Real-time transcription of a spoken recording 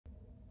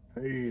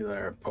Hey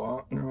there,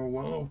 partner.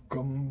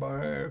 Welcome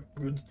back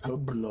with the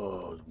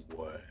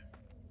Bloodway.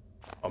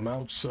 I'm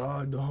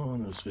outside the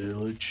Hunter's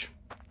village.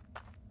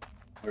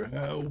 For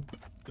help,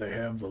 they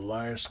have the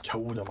last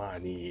totem I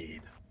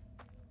need.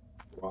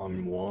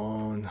 I'm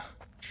one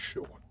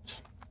short.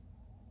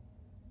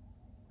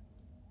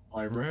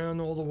 I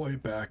ran all the way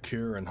back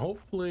here, and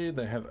hopefully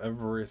they have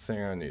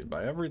everything I need.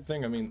 By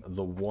everything, I mean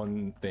the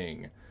one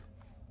thing.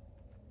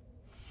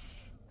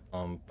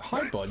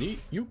 Hi, buddy.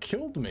 You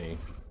killed me.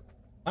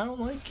 I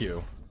don't like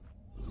you.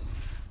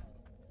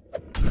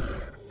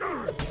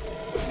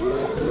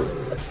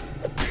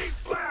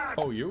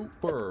 Oh, you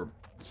were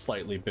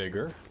slightly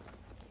bigger.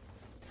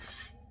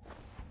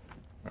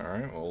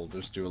 Alright, we'll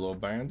just do a little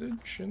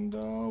bandage and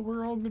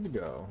we're all good to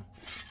go.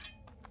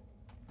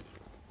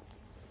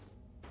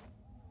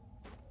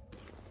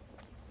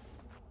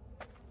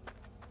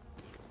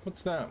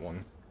 What's that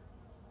one?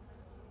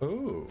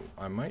 Oh,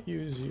 I might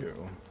use you.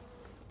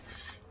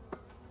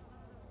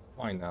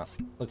 Why not?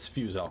 Let's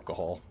fuse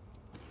alcohol.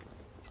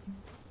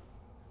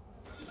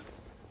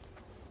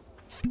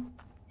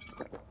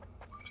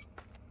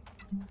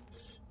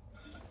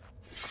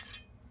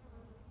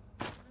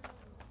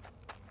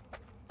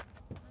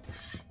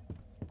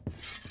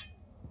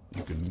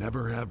 You can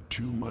never have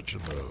too much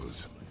of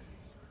those.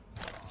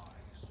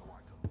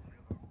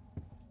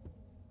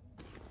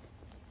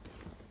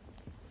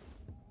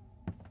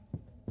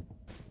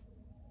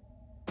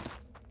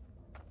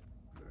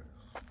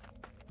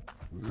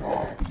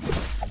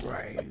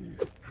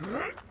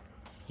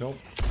 Nope.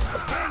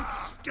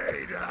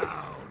 Stay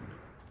down.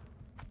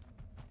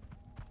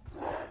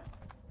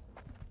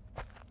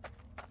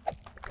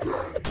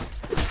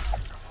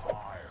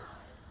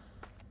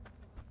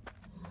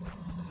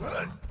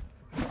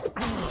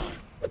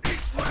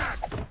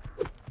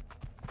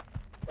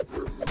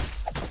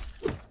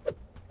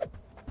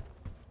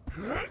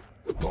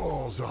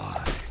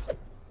 Bullseye.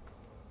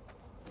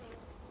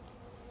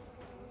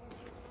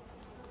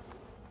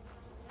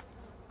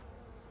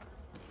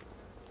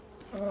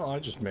 Oh, I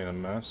just made a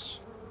mess.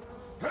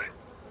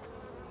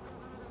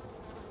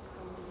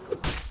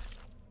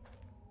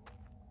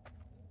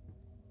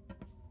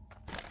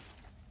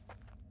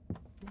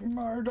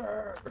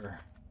 Murder!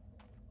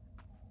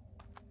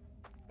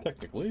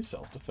 Technically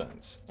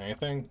self-defense.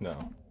 Anything?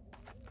 No.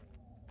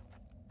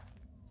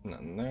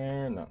 Nothing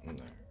there, nothing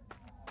there.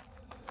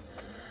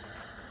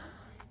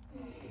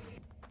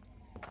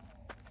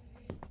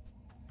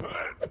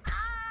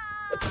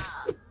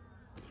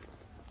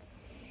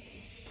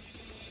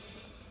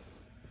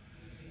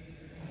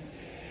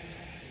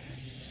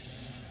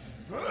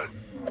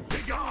 Be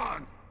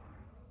gone!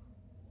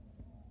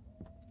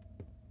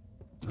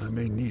 I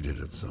may need it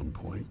at some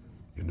point.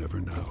 You never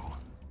know.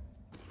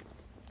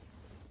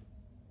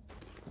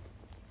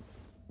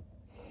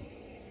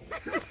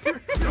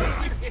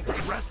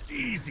 Rest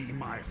easy,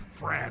 my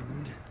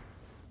friend.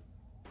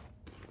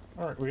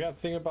 Alright, we got a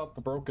thing about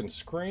the broken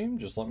scream.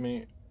 Just let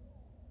me...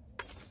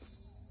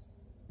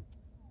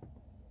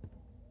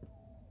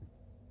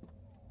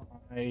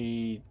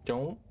 I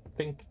don't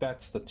think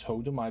that's the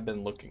totem I've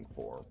been looking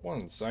for.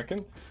 One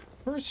second.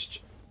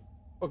 First,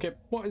 okay,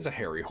 what is a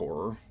hairy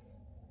horror?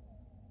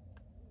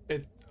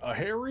 A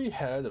hairy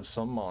head of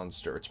some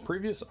monster. Its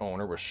previous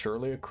owner was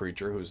surely a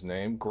creature whose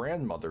name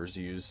grandmothers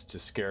used to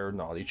scare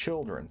naughty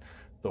children.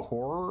 The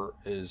horror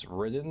is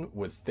ridden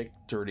with thick,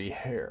 dirty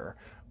hair.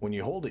 When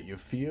you hold it, you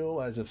feel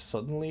as if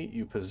suddenly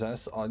you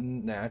possess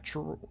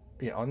unnatural,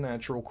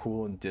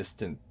 cool, and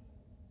distant.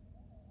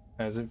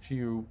 As if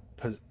you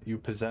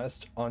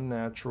possessed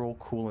unnatural,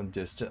 cool, and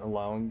distant,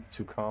 allowing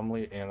to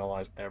calmly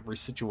analyze every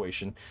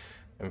situation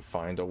and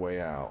find a way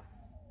out.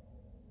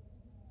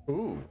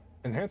 Ooh.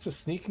 Enhances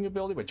sneaking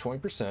ability by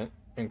 20%.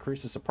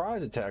 Increases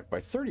surprise attack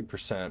by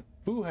 30%.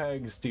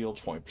 Boohags deal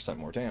 20%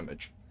 more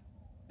damage.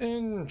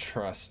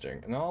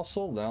 Interesting. And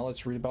also, now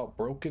let's read about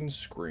broken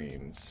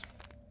screams.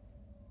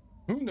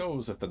 Who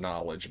knows if the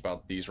knowledge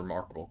about these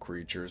remarkable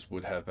creatures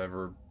would have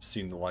ever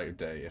seen the light of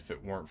day if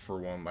it weren't for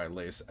one of my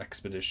latest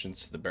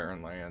expeditions to the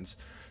Barren Lands.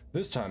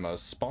 This time I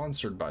was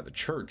sponsored by the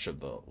Church of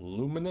the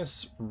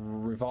Luminous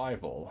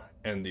Revival,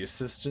 and the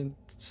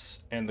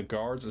assistants and the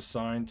guards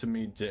assigned to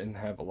me didn't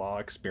have a lot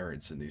of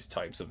experience in these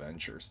types of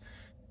ventures.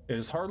 It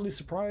is hardly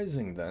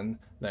surprising, then,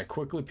 that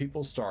quickly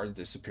people started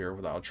to disappear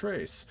without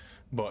trace,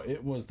 but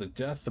it was the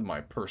death of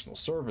my personal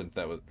servant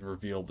that would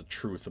reveal the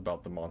truth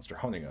about the monster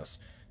hunting us.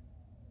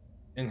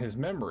 In his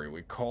memory,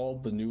 we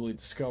called the newly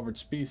discovered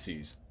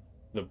species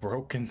the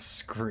Broken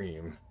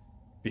Scream.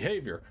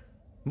 Behavior.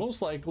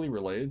 Most likely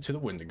related to the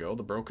Wendigo,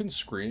 the Broken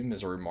Scream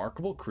is a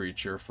remarkable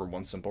creature for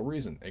one simple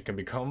reason. It can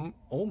become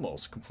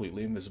almost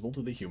completely invisible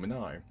to the human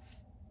eye.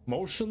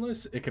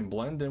 Motionless, it can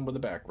blend in with the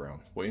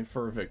background, waiting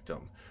for a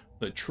victim.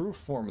 The true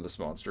form of this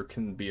monster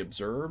can be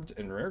observed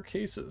in rare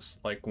cases,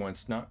 like when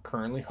it's not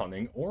currently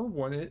hunting or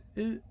when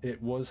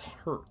it was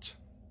hurt.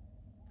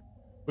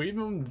 But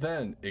even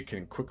then, it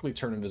can quickly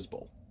turn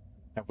invisible.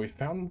 Have we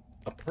found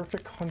a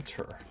perfect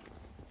hunter?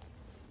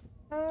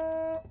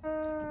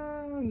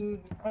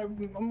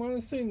 I'm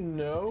gonna say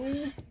no.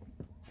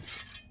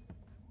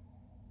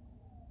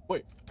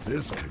 Wait.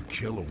 This could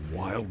kill a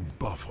wild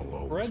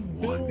buffalo with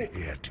one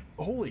hit.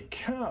 Holy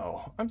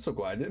cow. I'm so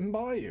glad I didn't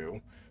buy you.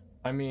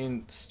 I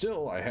mean,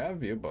 still, I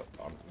have you, but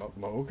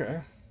okay.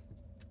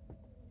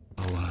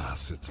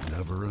 Alas, it's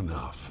never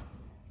enough.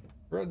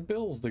 Red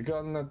Bill's the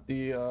gun that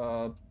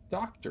the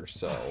doctor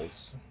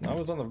sells. I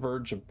was on the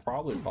verge of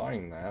probably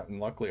buying that, and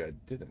luckily I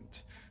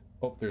didn't.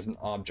 Oh, there's an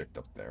object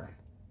up there.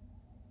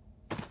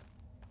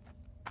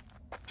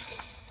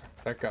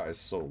 That guy is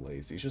so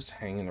lazy. He's just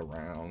hanging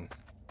around.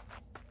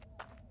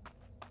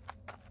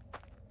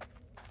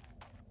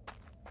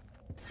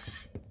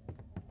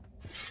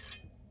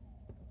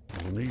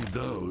 We'll need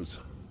those.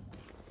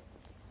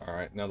 All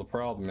right, now the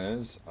problem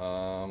is,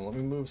 let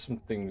me move some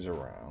things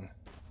around.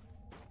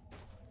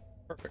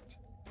 Perfect.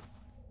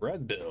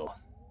 Red Bill.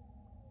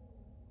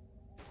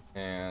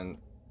 And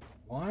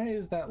why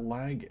is that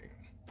lagging?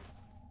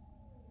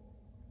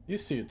 You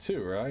see it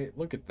too, right?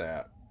 Look at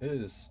that. It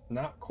is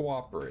not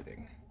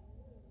cooperating.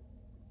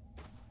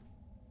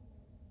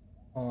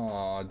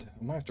 Odd.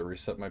 I might have to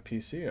reset my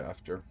PC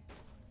after.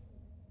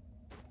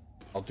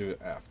 I'll do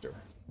it after.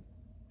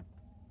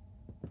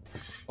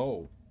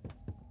 Oh.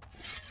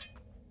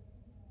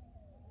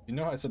 You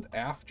know how I said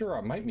after?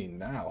 I might mean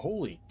now.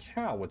 Holy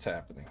cow, what's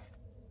happening?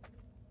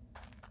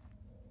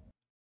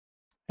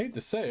 Hate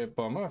to say it,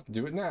 but I'm gonna have to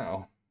do it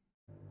now.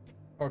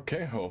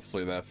 Okay,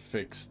 hopefully that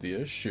fixed the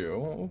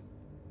issue.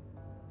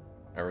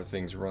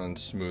 Everything's running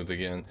smooth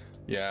again.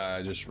 Yeah,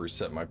 I just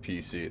reset my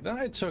PC. Then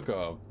I took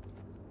a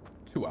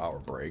 2-hour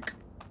break.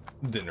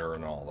 Dinner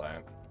and all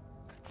that.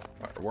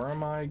 Alright, where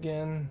am I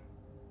again?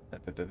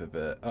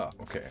 Oh,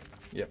 okay.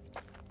 Yep.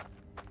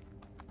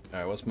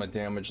 Alright, what's my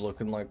damage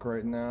looking like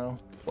right now?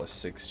 Plus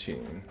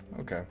 16.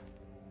 Okay.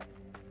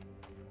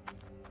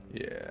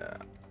 Yeah.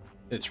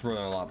 It's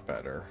running a lot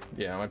better.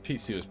 Yeah, my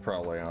PC was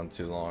probably on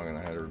too long and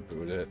I had to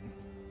reboot it.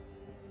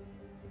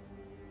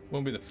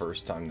 Won't be the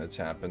first time that's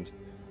happened.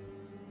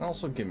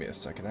 Also, give me a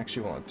second. I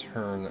actually want to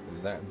turn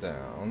that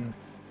down.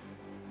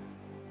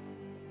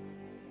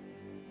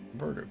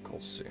 Vertical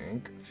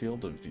sync,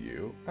 field of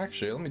view.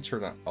 Actually, let me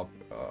turn that up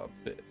a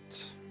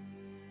bit.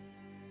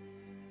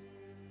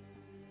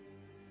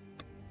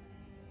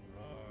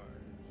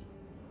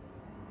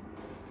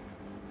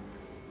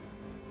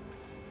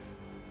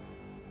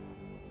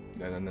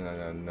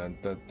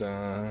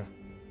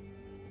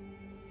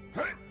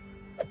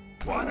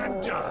 One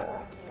and done.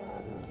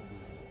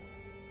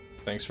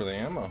 Thanks for the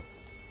ammo.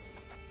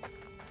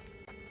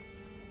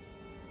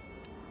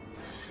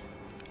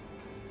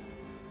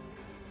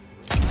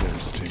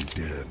 Stay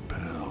dead,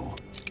 pal.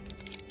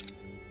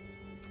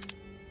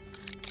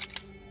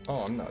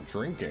 Oh, I'm not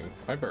drinking.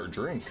 I better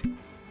drink.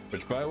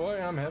 Which, by the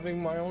way, I'm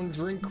having my own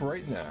drink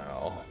right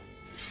now.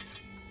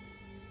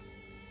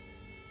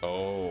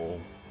 Oh,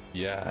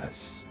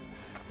 yes.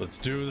 Let's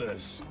do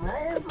this.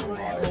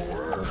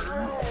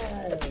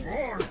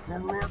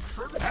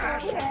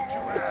 Ashes to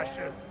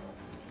ashes.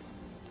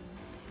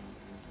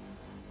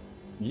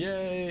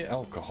 Yay,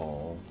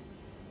 alcohol.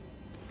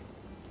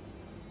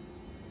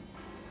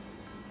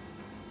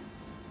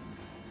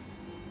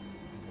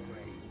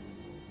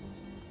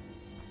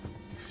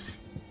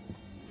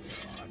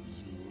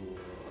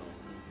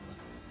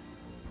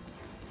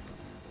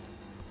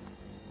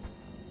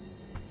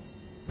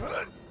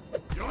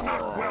 You're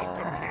not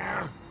welcome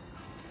here.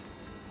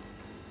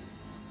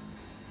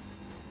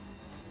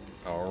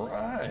 All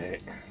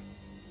right.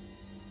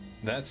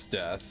 That's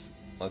death.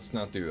 Let's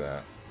not do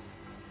that.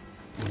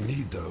 We'll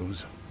need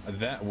those.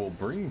 That will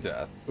bring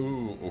death.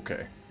 Ooh,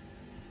 okay.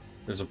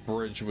 There's a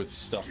bridge with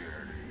stuff.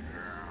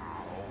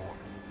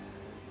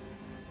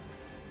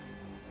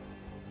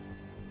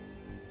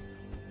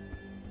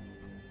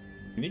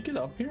 Can you get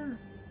up here?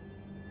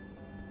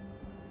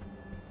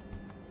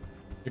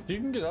 If you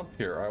can get up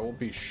here, I will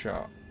be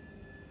shot.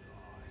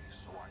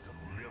 So I can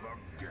live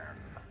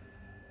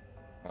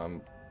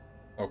again.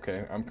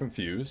 Okay, I'm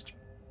confused,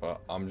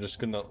 but I'm just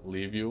gonna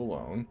leave you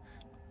alone.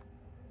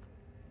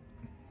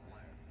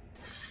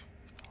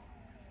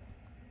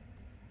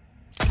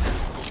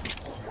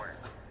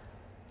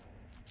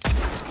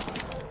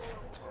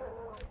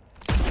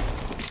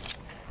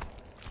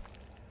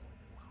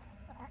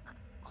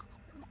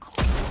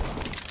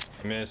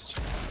 I missed.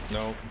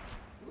 Nope.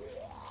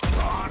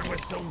 On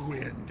with the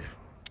wind.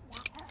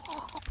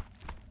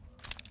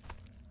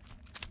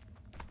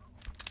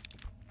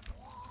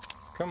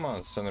 Come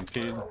on,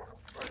 centipede.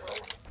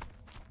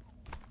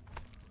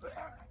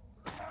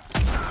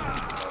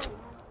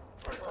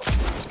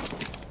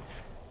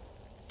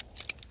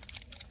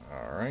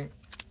 Alright.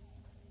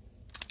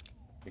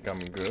 I think I'm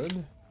good.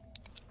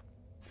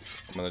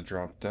 I'm gonna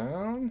drop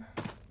down.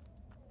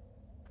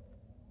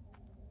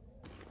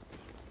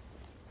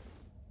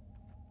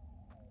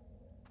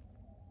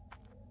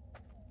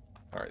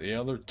 Alright, the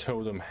other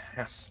totem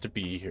has to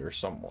be here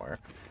somewhere.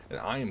 And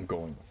I am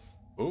going...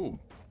 Ooh,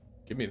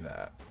 give me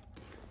that.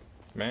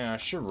 Man, I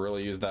should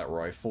really use that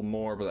rifle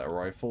more, but that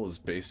rifle is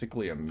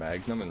basically a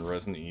Magnum in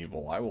Resident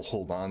Evil. I will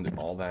hold on to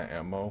all that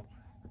ammo.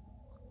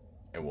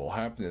 And what will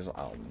happen is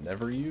I'll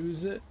never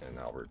use it, and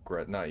I'll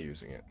regret not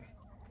using it.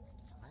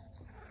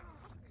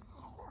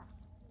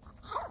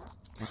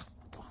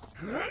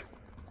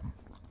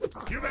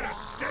 You better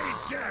stay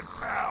dead,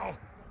 pal!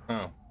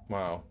 Oh,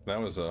 wow. That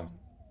was a...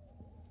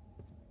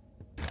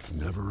 It's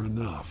never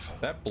enough.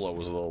 That blow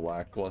was a little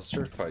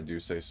lackluster, if I do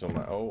say so.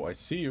 Oh, I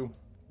see you.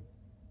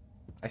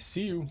 I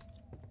see you.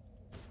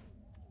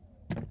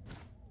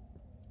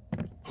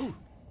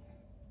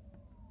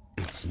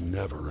 It's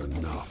never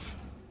enough.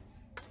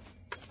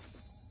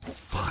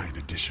 Fine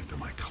addition to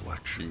my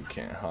collection. You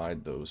can't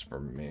hide those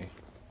from me.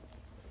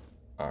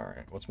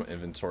 Alright, what's my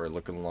inventory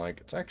looking like?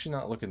 It's actually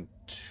not looking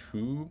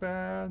too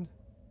bad.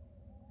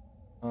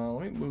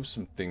 Let me move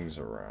some things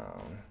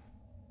around.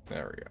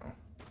 There we go.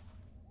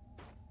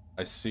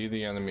 I see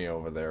the enemy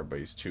over there, but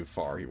he's too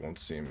far. He won't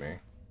see me.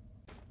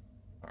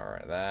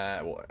 Alright,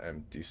 that will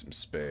empty some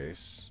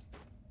space.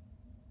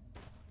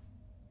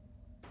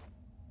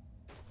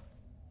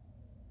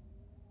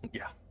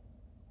 Yeah.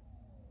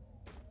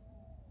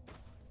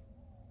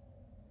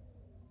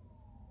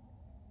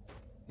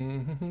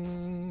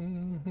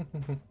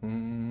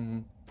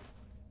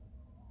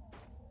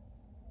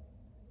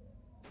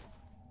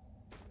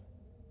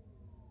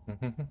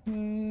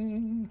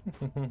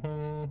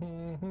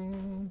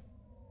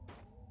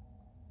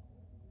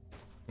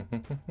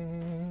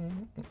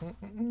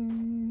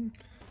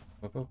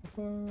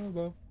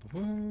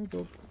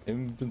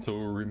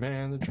 Inventory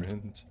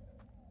management.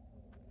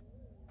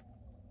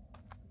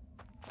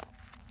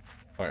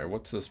 Alright,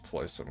 what's this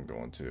place I'm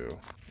going to?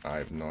 I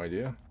have no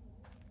idea.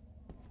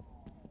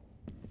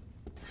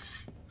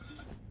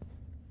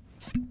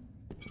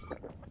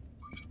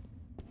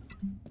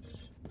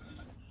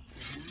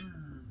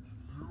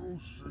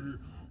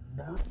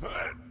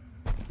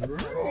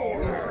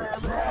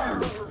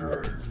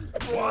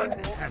 One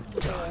and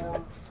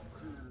done.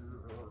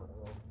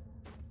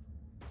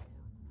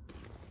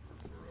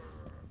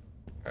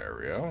 There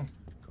we go.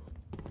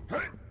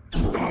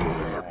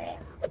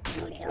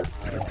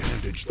 Better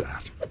bandage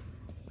that.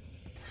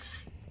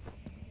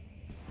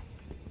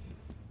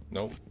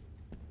 Nope.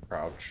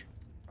 Crouch.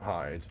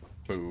 Hide.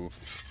 Move.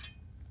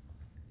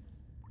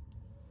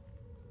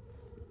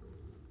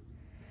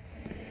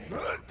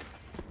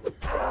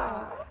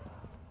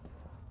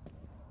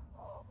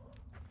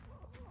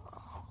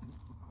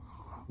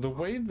 The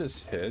way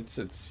this hits,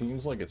 it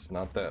seems like it's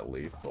not that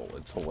lethal.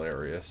 It's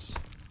hilarious.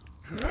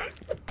 Right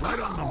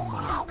on the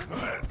mark.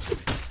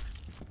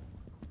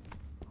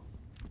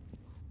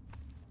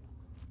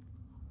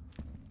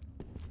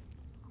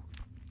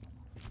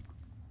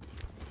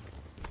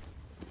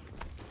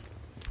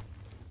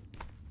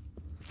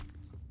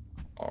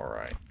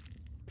 Alright.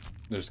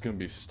 There's gonna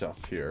be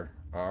stuff here.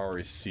 I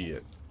already see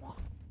it.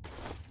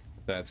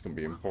 That's gonna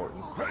be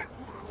important.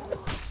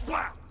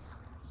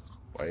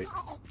 Wait.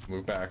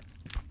 Move back.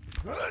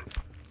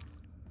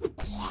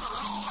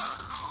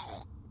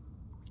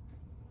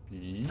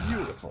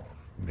 Beautiful.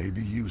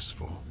 Maybe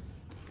useful.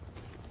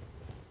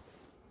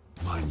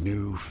 My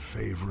new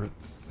favorite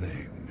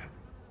thing.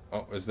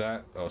 Oh, is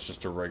that? Oh, it's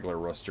just a regular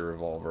rusty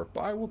revolver.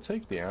 But I will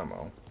take the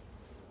ammo.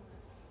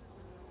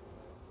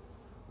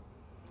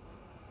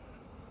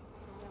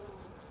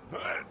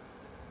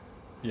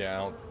 Yeah,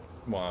 I don't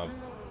want.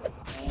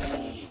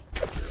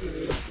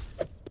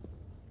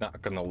 Not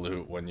gonna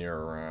loot when you're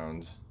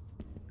around.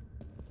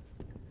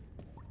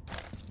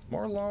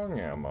 More long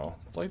ammo.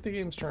 It's like the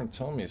game's trying to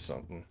tell me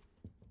something.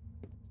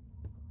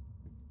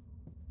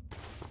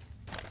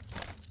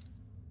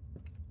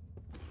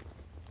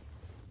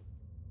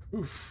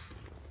 Oof.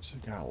 So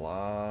we got a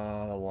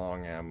lot of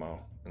long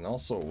ammo. And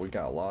also, we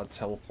got a lot of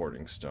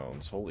teleporting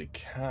stones. Holy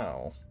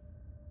cow.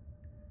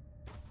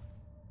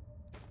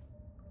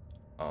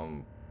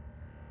 Do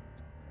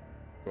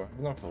I have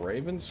enough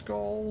Raven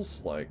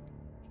Skulls? Like,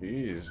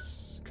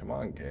 jeez. Come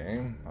on,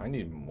 game. I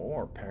need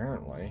more,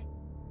 apparently.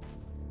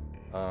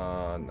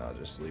 No,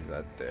 just leave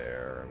that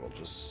there. And we'll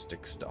just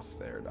stick stuff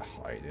there to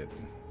hide it.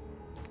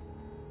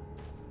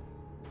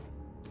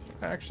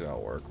 Actually,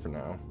 that'll work for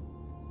now.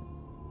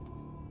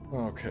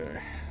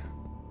 Okay.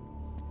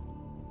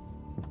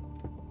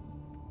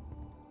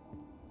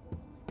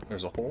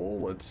 There's a hole.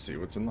 Let's see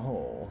what's in the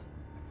hole.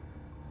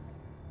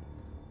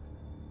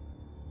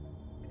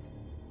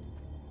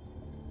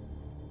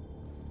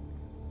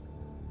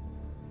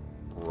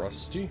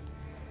 Rusty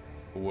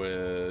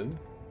with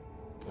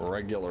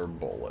regular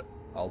bullet.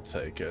 I'll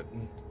take it.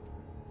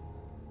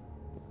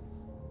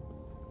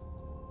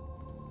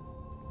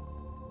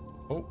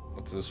 Oh,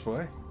 what's this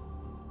way?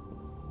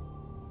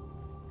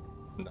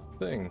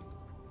 Nothing.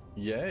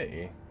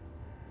 Yay.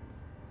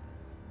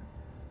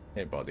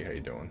 Hey buddy, how you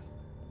doing?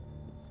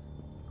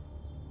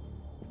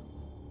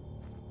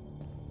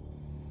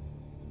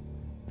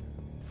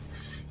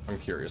 I'm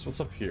curious,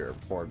 what's up here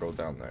before I go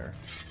down there?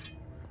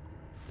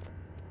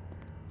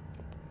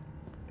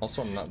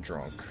 Also, I'm not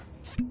drunk.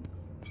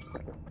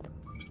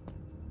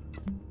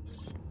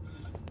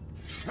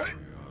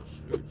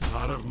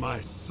 Out of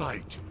my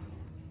sight.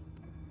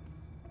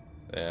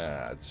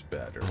 Yeah, it's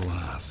better.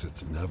 Alas,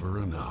 it's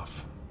never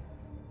enough.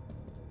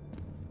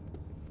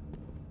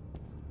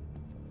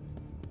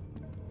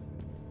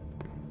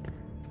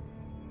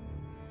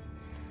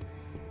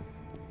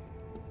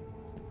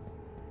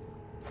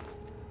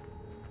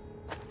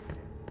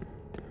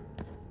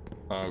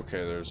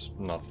 Okay, there's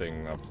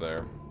nothing up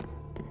there.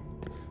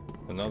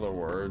 In other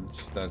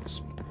words,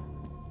 that's...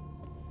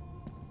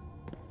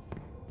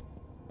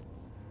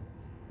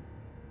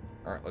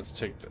 Alright, let's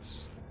take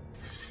this.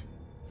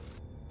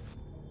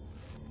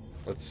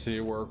 Let's see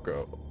where it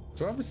goes.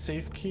 Do I have a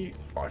safe key?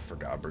 Oh, I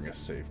forgot to bring a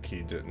safe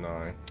key, didn't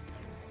I?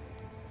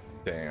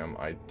 Damn,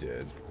 I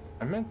did.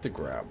 I meant to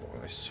grab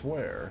one, I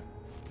swear.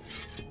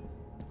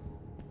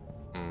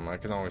 I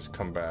can always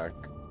come back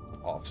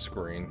off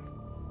screen.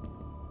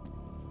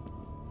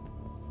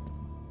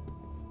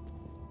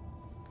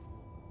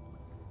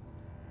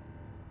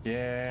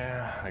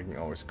 Yeah, I can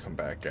always come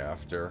back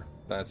after.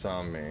 That's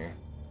on me.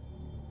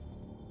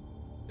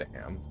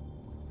 Damn.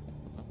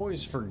 I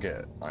always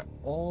forget. I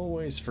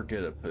always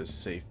forget to put a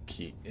safe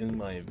key in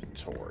my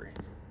inventory.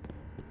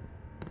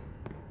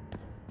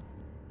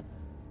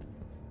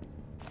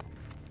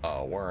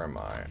 Oh, where am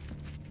I?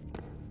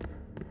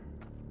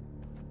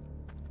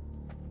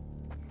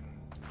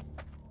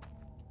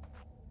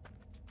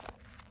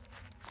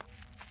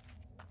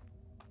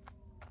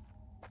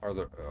 Are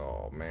there...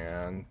 Oh,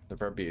 man. There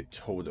better be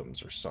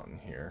totems or something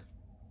here.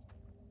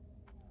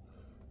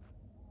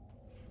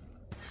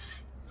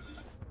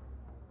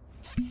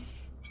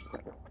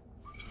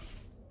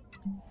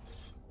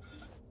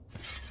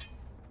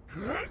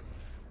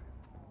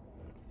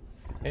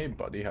 Hey,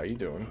 buddy. How you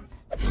doing?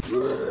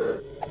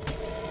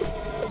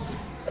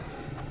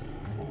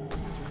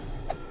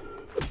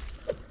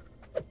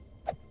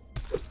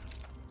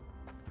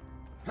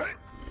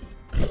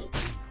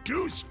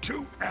 Deuce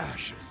to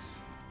ashes.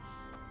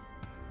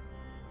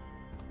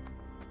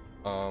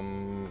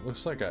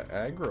 Looks like I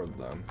aggroed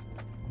them.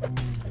 Let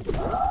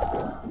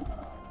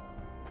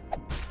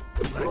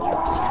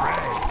you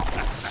stray.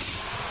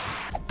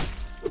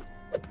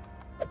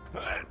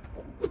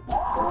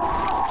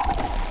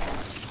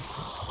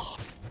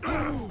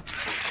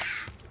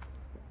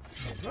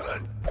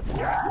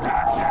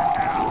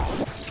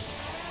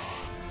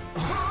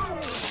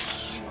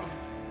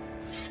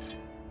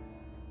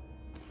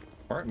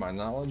 Alright, my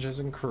knowledge has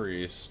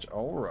increased.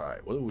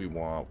 Alright, what do we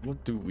want?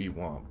 What do we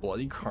want?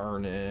 Bloody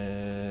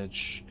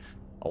carnage.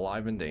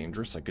 Alive and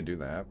dangerous, I could do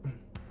that.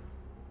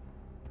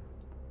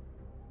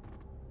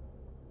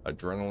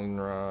 Adrenaline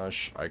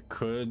rush. I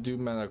could do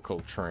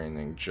medical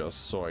training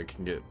just so I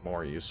can get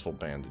more useful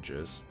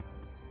bandages.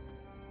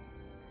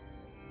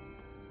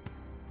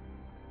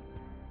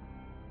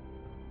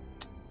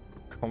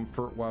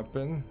 Comfort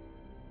weapon.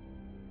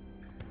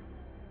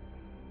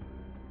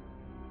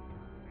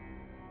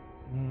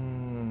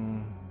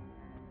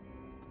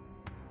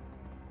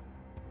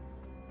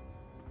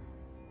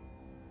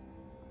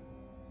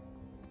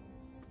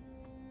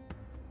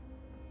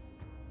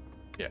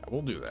 Yeah,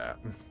 we'll do that.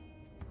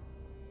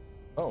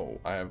 Oh,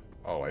 I have...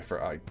 Oh, I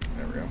forgot.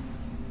 There we go.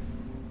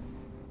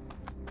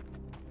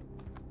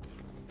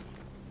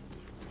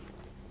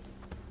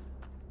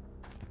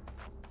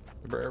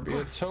 There better be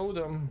a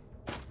totem.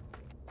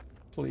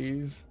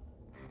 Please.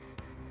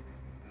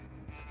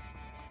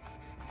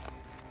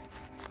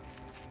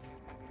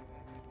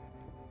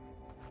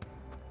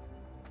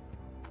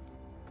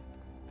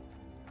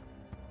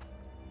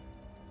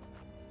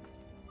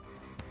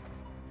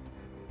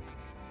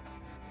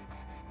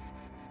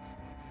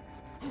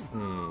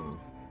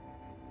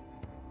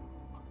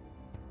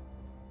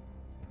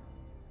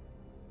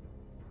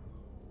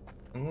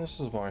 And this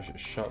is why I should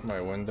shut my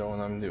window when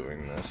I'm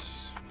doing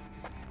this.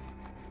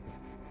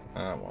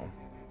 Ah, well.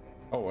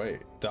 Oh,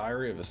 wait.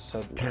 Diary of a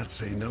Settler. Can't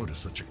say no to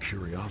such a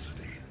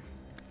curiosity.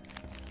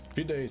 A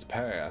few days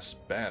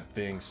passed, bad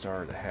things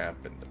started to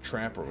happen. The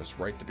trapper was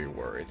right to be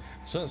worried.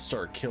 Soon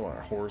started killing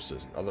our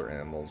horses and other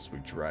animals we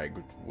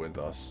dragged with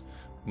us.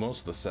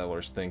 Most of the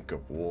settlers think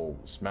of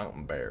wolves,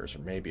 mountain bears, or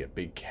maybe a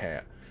big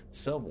cat.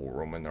 Several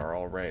women are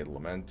already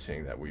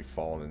lamenting that we've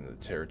fallen into the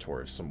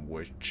territory of some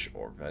witch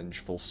or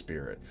vengeful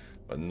spirit,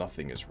 but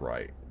nothing is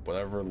right.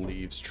 Whatever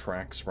leaves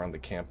tracks around the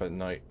camp at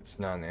night, it's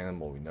not an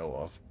animal we know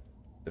of.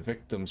 The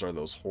victims are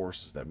those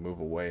horses that move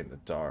away in the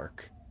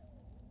dark.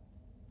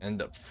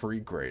 End up free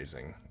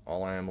grazing.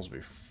 All animals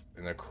be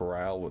in a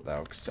corral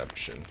without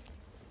exception.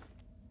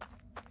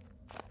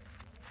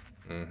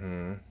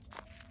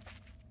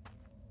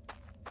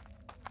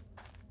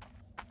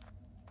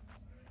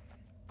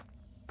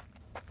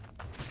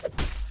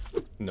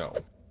 No.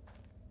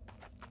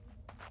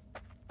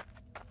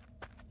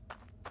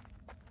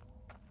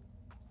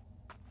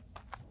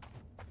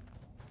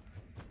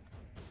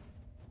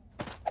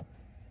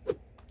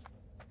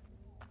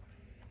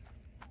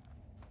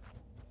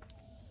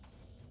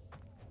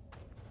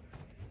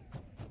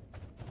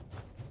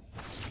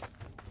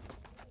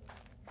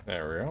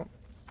 There we go.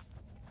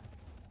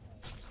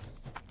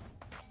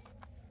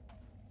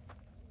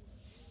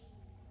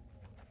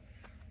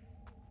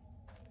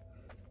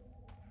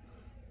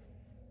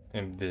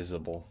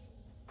 Invisible.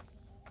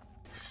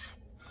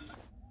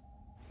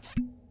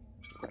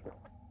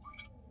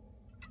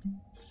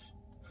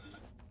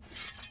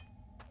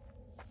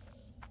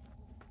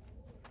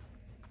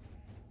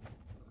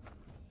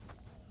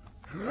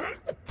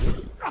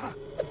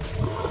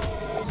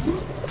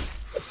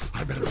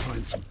 I better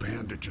find some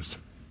bandages.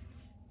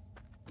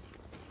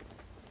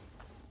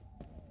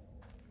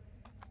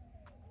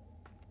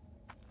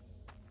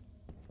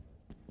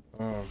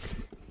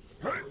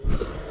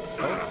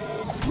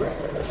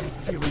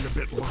 Feeling a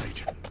bit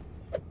light.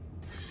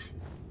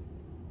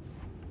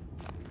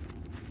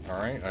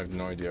 Alright, I have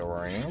no idea where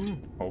I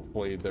am.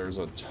 Hopefully there's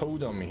a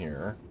totem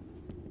here.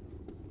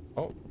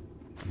 Oh.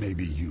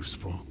 Maybe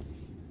useful.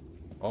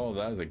 Oh,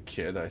 that is a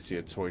kid. I see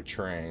a toy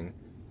train.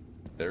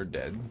 They're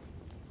dead.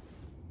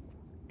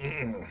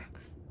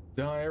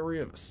 Diary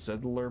of a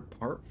Settler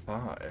Part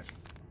 5.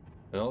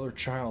 Another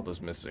child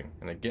is missing,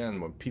 and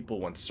again, when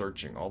people went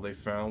searching, all they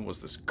found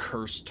was this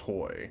cursed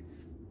toy.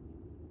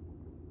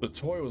 The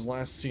toy was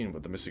last seen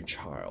with the missing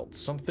child.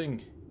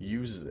 Something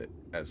uses it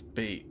as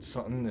bait.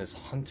 Something is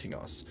hunting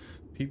us.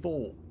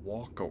 People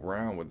walk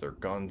around with their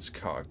guns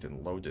cocked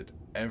and loaded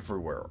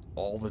everywhere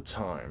all the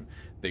time.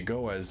 They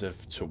go as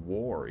if to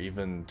war,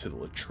 even to the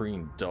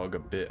latrine dug a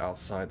bit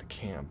outside the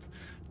camp.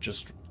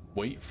 Just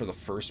wait for the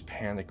first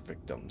panic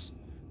victims.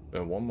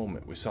 In one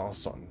moment we saw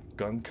something.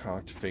 Gun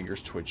cocked,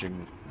 fingers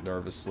twitching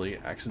nervously,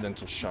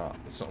 accidental shot.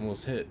 Something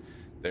was hit.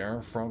 The air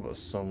in front of us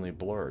suddenly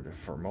blurred.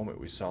 For a moment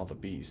we saw the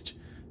beast.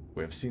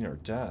 We have seen our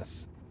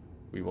death.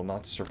 We will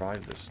not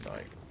survive this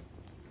night.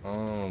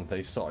 Oh,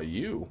 they saw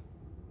you.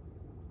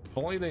 If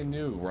only they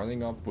knew,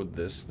 running up with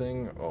this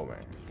thing. Oh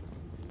man.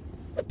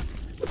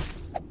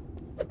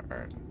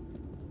 Alright.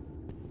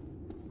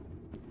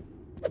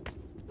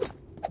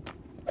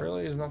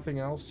 Really, there's nothing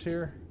else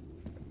here?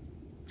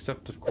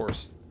 Except, of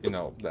course, you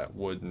know, that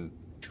wooden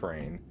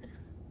train.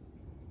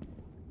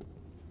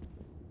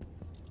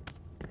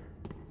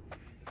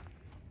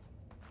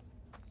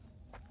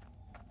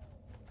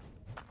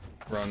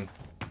 Run.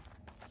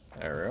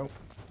 There we go.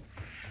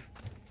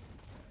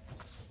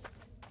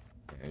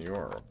 And you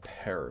are a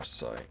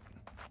parasite.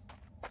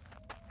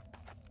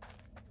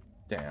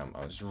 Damn,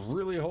 I was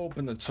really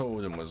hoping the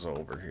totem was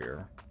over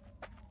here.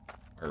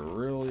 I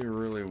really,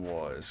 really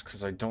was,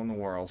 because I don't know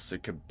where else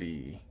it could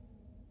be.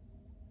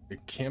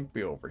 It can't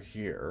be over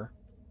here.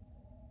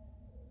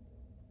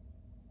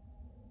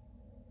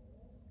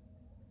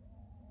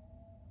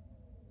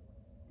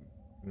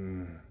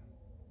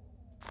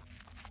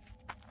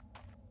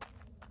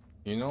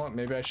 You know what?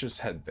 Maybe I should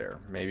just head there.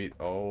 Maybe.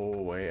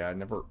 Oh, wait. I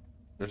never.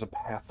 There's a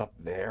path up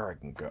there I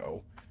can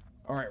go.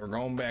 Alright, we're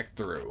going back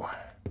through.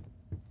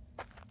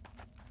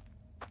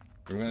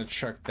 I'm gonna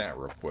check that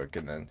real quick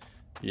and then.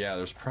 Yeah,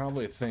 there's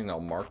probably a thing. I'll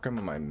mark them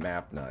on my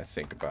map now I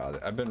think about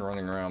it. I've been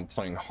running around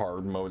playing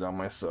hard mode on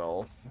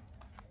myself.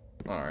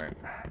 Alright.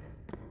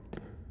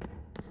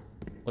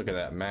 Look at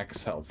that.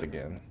 Max health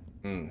again.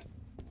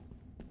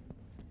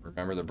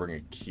 Remember to bring a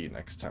key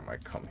next time I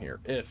come here.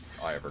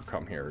 If I ever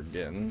come here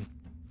again.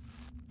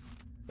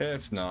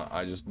 If not,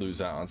 I just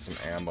lose out on some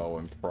ammo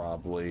and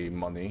probably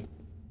money.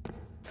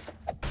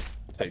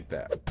 Take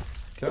that.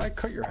 Can I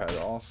cut your head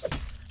off?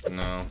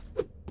 No.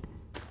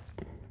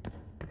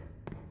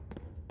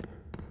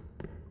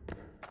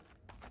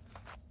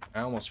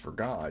 I almost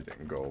forgot I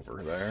didn't go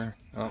over there.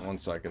 Oh, 1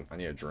 second. I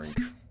need a drink.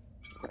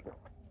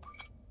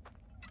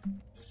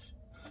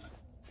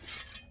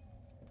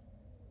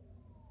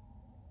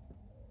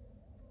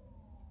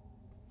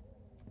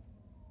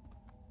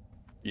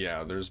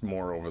 Yeah, there's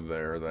more over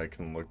there that I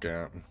can look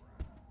at.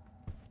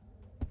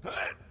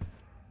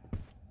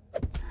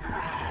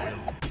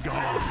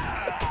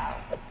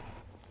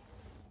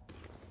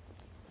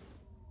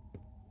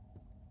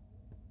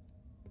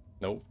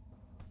 Nope.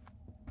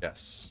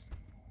 Yes.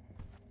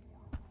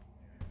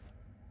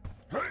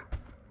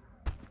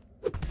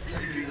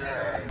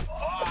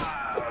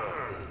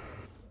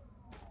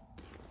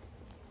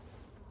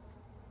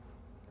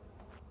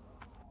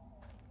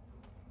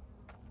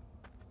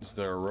 Is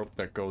there a rope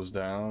that goes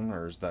down,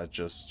 or is that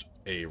just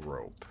a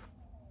rope?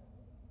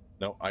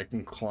 No, I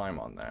can climb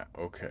on that.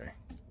 Okay.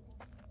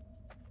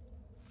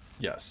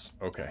 Yes,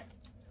 okay.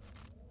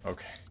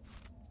 Okay.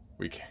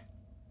 We can.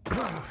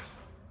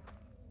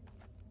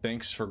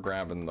 Thanks for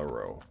grabbing the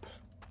rope.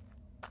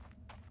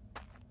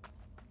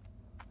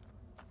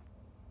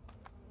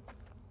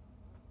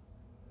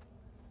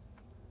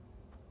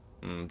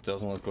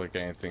 Doesn't look like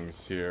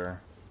anything's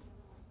here.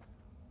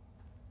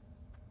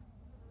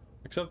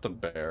 Except a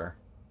bear.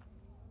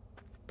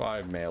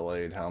 5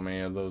 melee'd. How many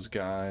of those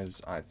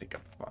guys? I think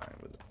I'm fine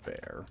with a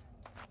bear.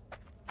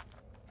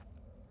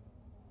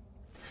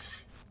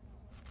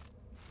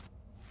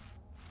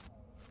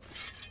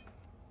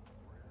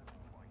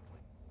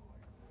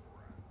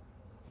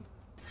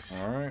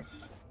 Alright.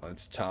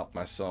 Let's top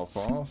myself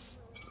off.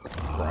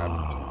 Grab.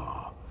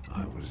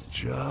 I was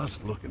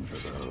just looking for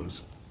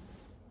those.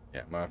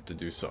 Yeah, I might have to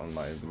do something in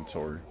my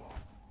inventory.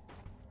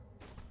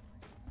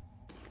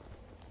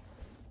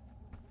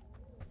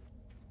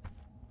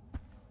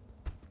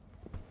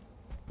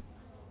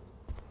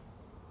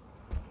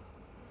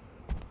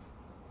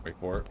 Wait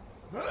for it.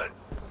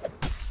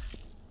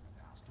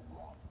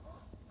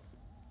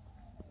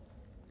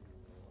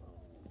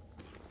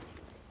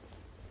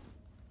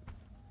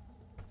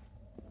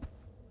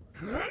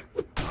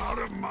 Out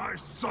of my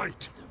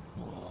sight!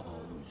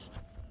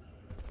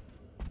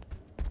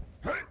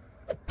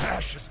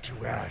 ashes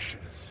to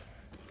ashes.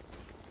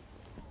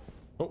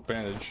 Oh,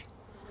 bandage.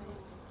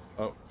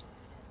 Oh.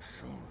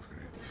 Something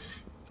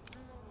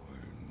I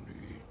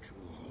need to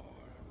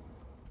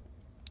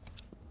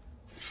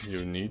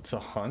learn. You need to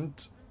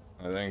hunt?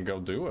 And then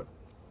go do it.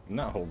 I'm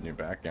not holding you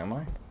back, am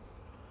I?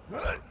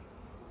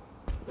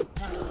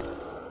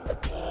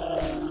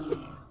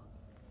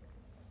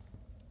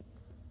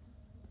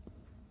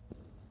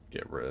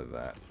 Get rid of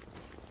that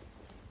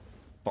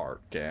fart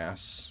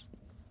gas.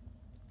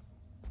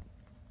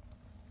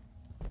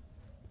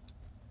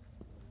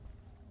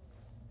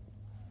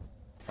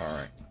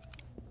 Alright.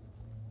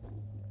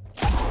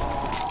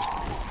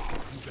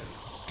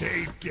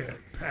 Stay dead,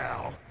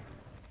 pal.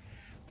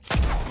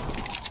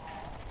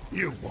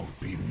 You won't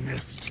be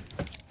missed.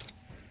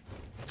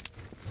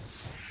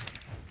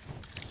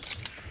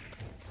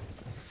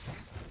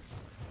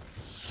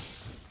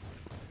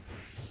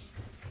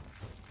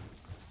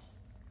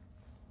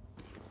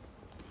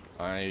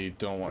 I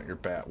don't want your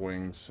bat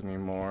wings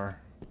anymore.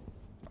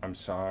 I'm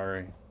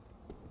sorry.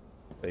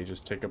 They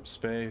just take up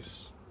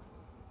space.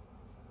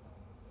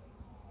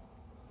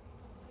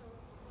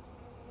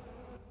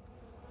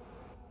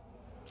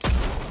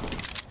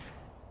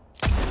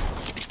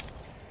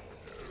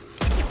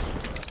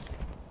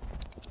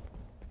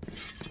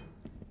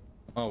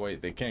 Oh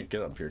wait, they can't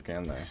get up here,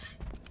 can they?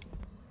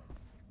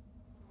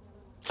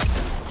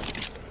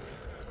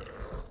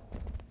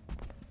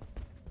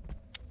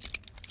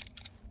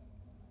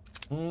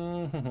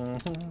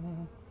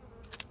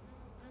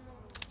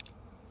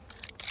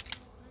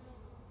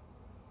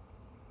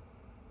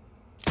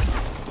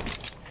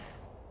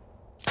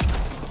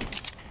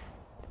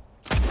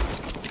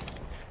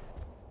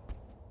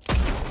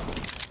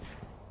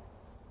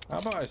 How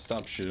about I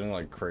stop shooting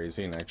like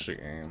crazy and actually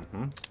aim?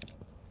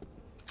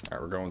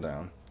 Alright, we're going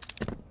down.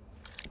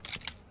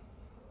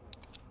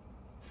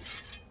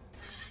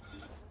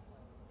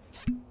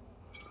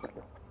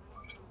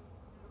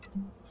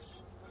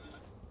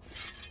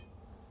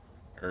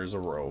 There's a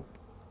rope.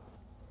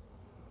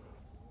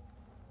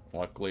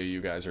 Luckily,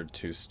 you guys are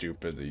too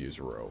stupid to use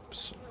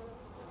ropes.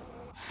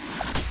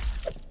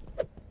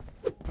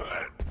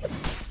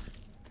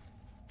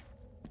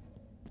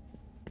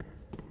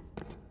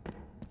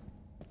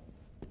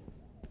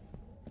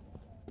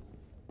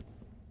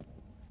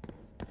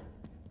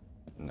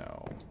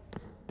 No.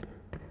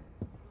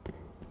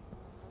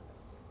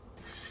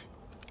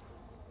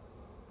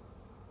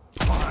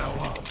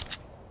 Pile up.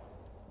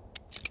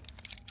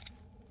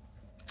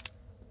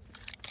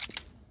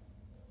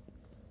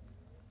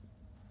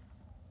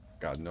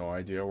 Got no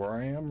idea where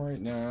I am right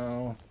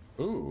now.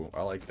 Ooh,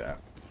 I like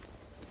that.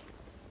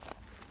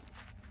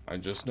 I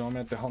just know I'm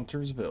at the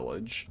Hunter's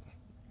Village.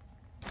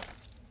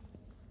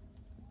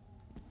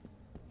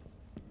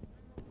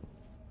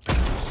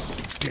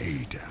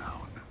 Stay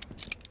down.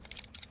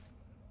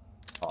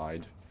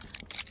 Hide.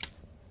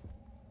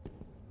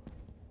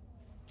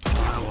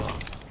 Pile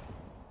up.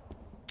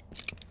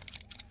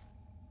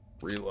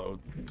 Reload.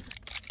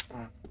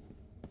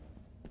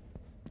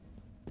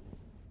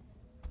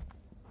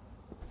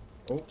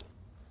 Oh.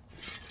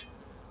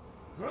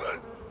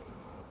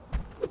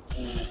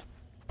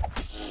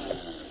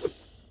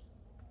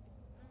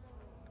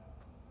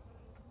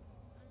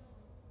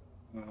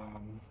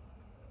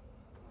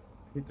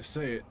 Hate to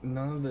say it,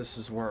 none of this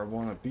is where I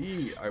want to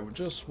be. I would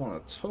just want a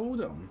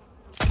totem.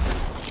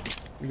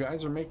 You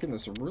guys are making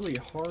this really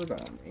hard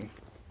on me.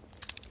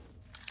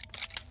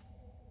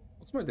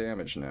 What's my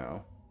damage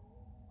now?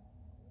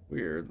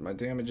 Weird, my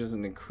damage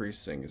isn't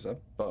increasing. Is that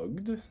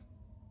bugged?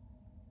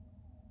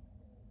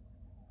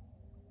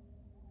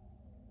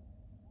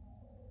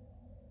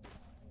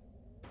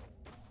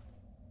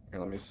 Here,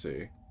 let me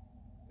see.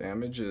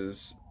 Damage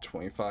is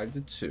 25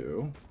 to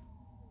 2.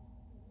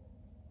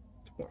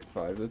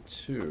 25 to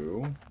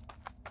 2.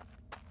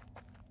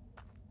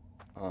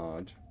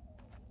 Odd.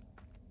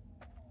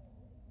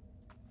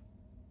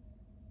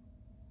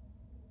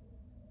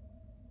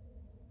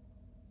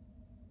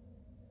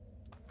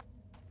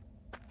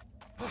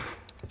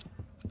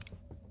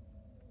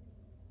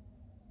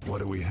 What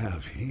do we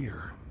have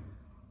here?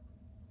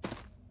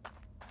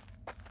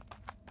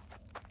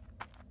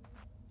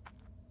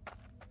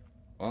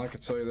 Well, I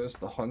can tell you this,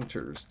 the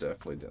hunters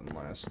definitely didn't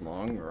last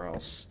long, or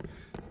else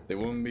they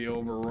wouldn't be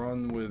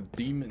overrun with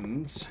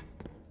demons.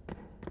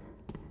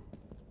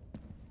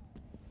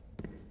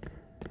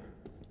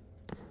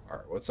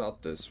 Alright, what's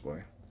out this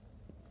way?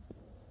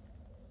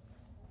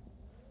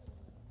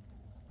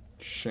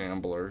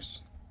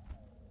 Shamblers.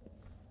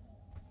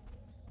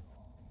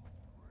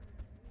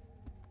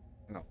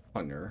 No,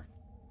 hunter.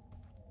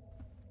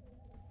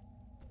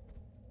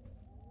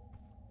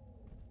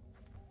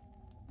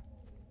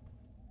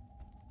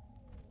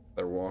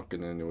 They're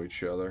walking into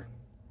each other.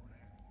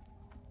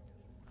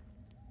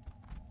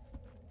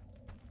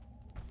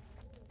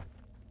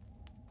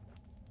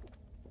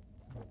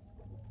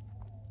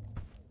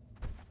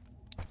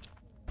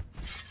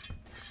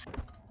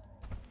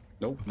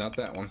 Nope, not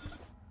that one.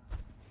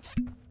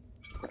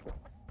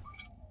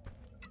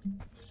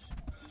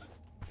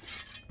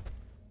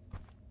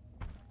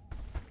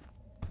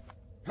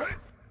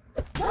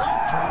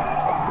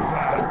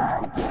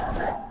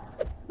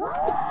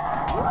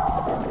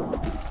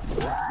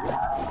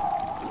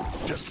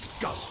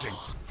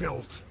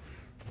 filth.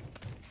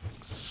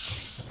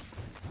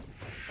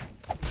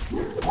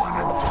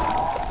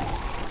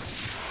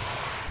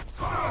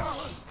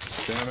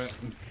 Damn it.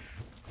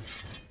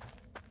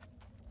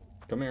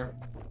 Come here.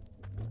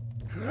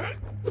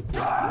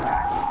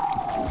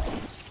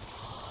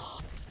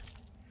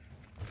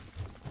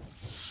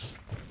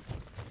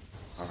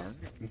 Alright.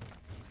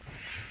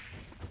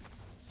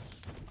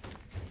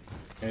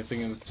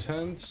 Anything in the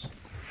tent?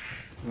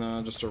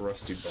 No, just a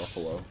rusty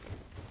buffalo.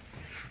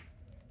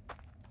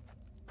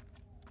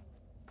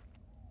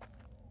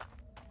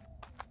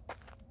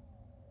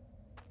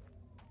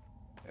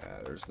 Yeah,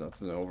 there's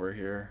nothing over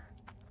here.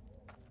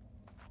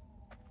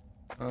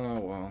 Oh,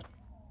 well.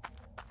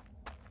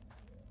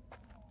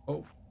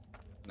 Oh,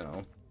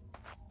 no.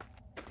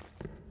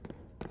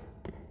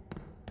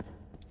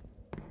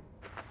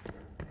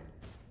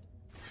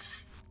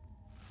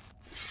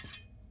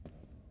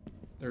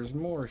 There's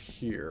more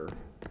here.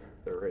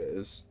 There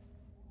is.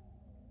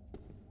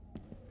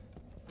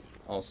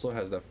 Also,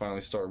 has that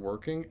finally started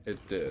working?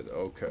 It did,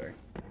 okay.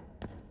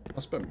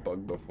 Must have been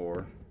bugged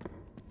before.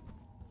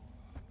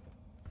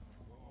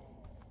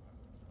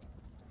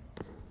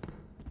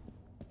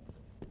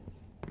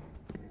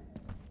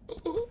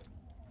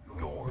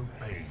 Your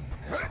veins.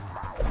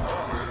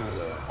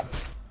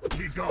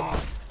 Be gone.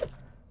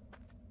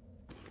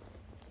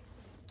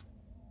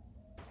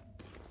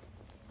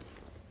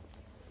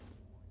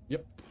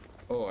 Yep.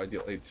 Oh,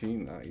 ideal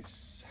 18,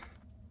 nice.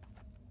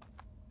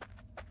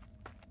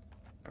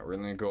 Now we're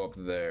gonna go up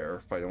there.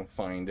 If I don't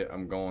find it,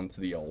 I'm going to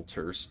the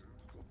altars.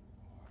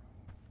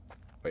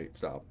 Wait,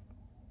 stop.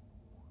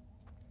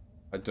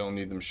 I don't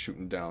need them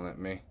shooting down at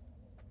me.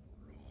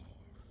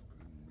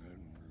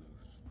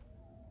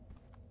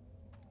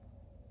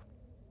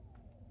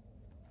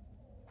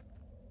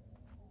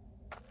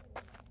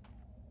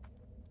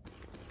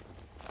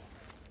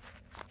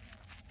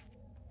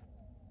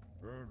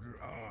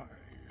 I am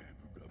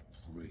the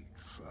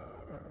preacher.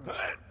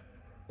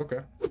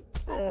 Okay.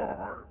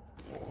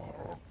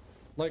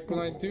 Like when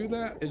I do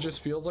that, it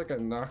just feels like I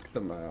knocked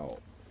them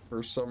out.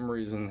 For some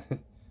reason,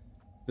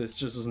 this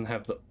just doesn't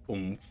have the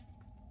oomph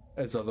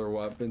as other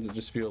weapons. It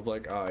just feels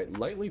like I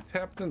lightly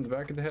tapped them in the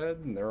back of the head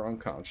and they're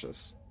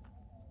unconscious.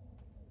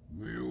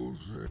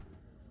 Music.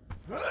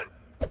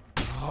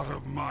 Out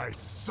of my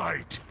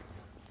sight.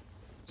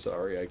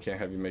 Sorry, I can't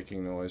have you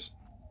making noise.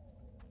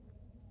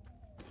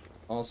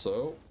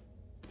 Also,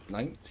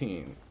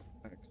 19.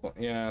 Excellent.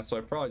 Yeah, so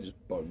I probably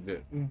just bugged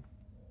it.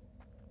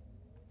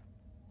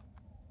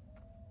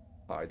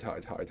 Hide,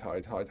 hide, hide,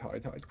 hide, hide,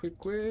 hide, hide,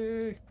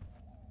 quickly.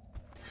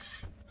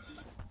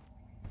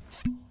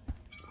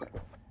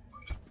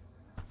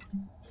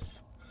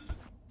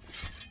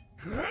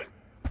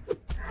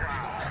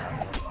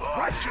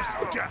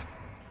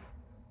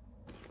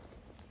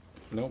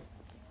 Nope.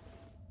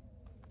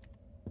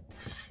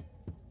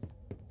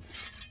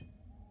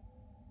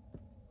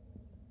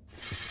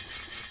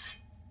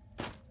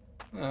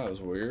 That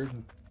was weird.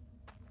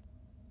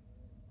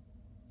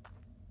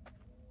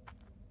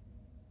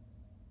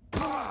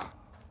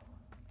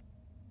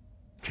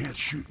 Can't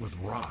shoot with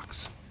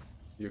rocks.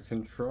 You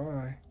can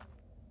try.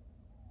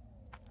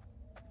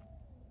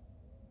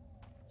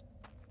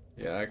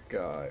 Yeah, that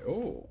guy.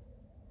 Oh.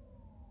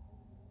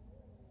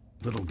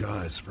 Little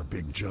guys for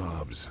big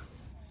jobs.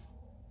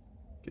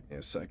 Give me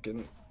a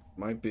second.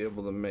 Might be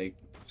able to make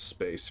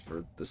space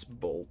for this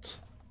bolt.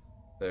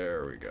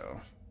 There we go.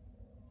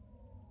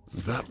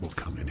 That will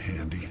come in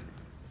handy.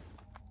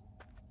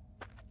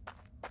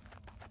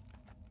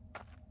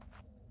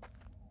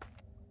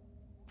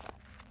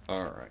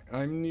 Alright,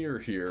 I'm near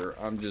here.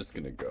 I'm just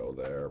gonna go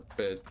there,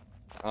 but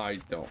I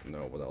don't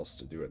know what else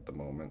to do at the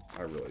moment.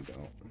 I really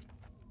don't.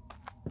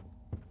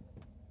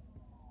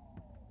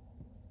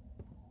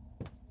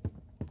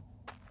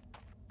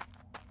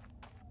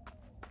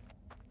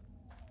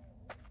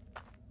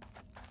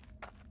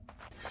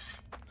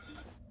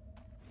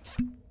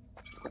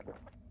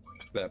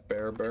 That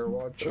bear,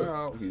 watch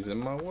out. He's in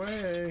my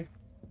way.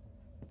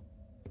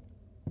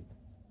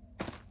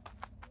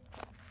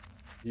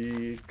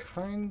 He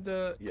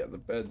kinda... Yeah, the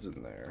bed's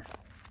in there.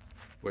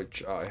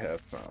 Which I have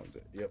found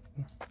it. Yep.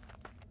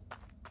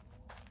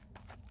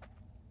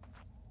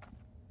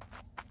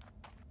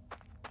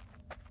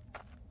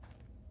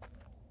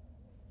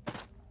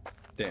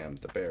 Damn,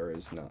 the bear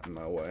is not in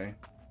my way.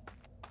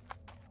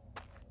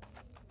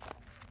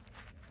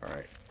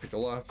 Alright, take a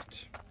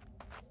left.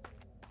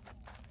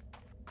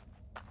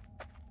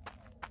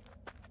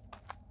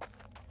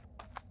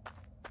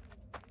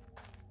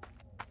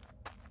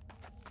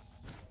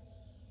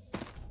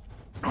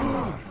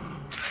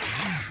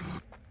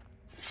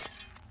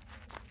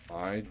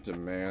 I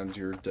demand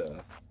your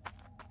death.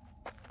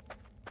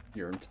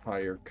 Your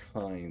entire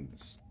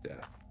kind's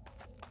death.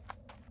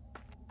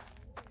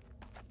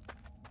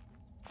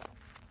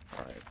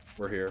 Alright,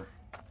 we're here.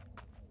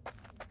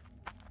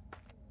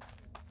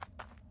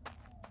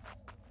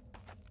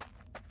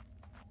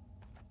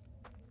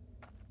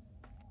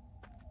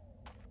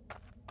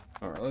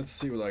 Alright, let's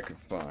see what I can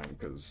find,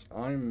 because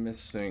I'm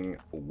missing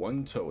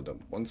one totem,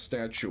 one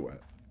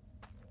statuette.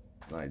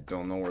 I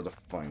don't know where to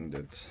find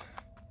it.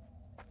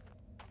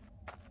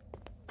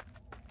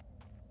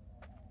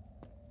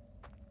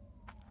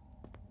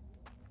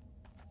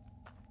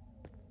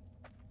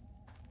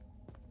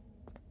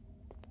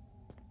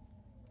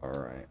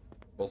 Alright,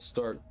 we'll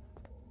start.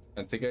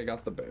 I think I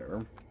got the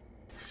bear.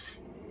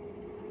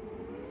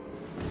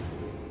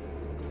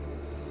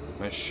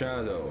 My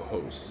shadow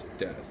hosts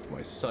death,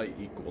 my sight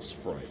equals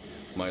fright.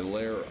 My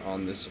lair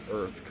on this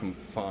earth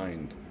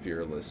confined,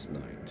 fearless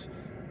night.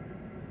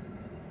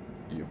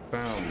 You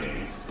found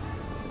me.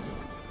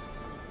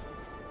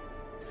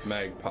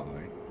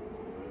 Magpie.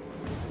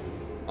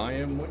 I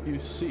am what you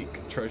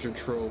seek, treasure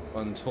trove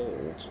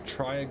untold.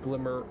 Try a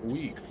glimmer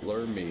weak,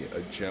 lure me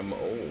a gem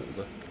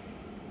old.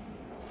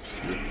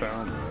 You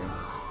found me.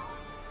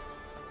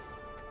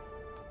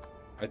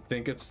 I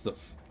think it's the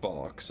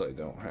fox I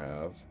don't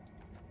have.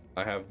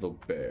 I have the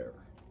bear.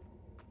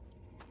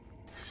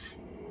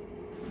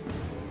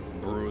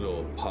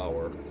 Brutal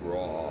power,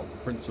 raw,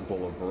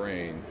 principle of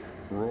rain.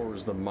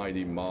 Roars the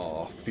mighty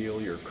maw.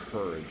 Feel your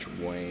courage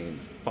wane.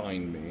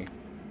 Find me.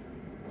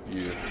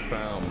 You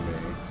found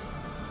me.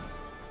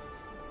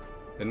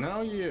 And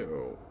now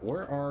you.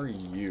 Where are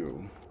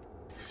you?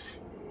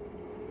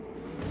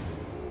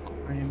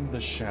 I am the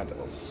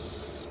shadow,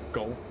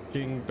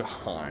 skulking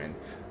behind.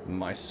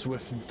 My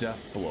swift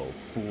death blow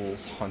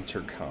fools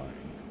hunter kind.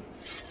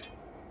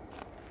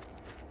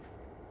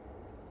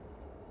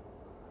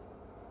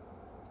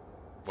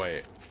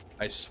 Wait,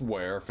 I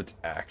swear if it's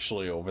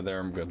actually over there,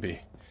 I'm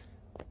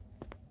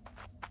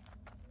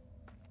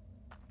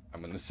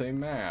gonna say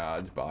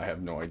mad, but I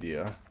have no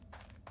idea.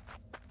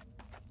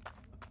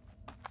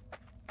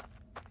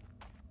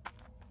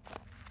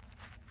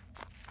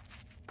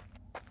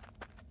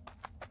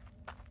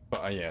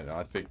 But yeah,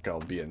 I think I'll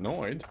be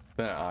annoyed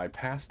that I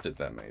passed it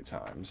that many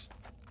times.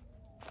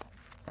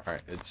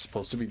 Alright, it's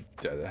supposed to be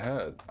dead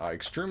ahead. I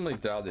extremely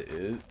doubt it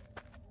is.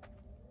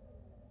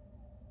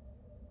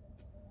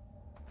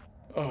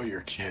 Oh,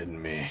 you're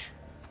kidding me.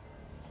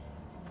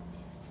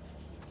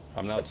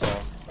 I'm not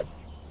talking.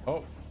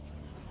 Oh.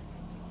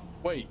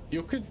 Wait,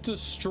 you could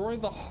destroy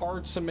the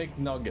hearts and make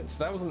nuggets.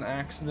 That was an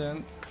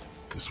accident.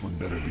 This one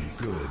better be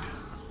good.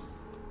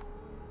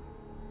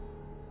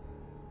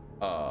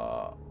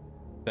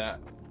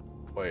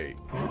 Wait.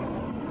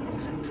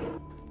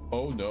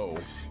 Oh no.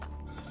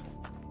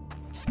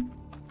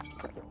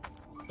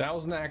 That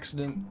was an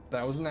accident.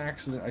 That was an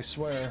accident, I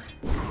swear.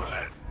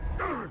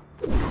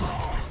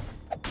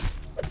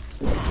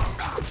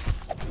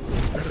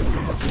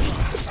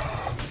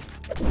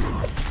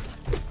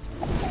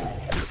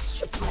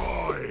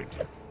 Destroyed.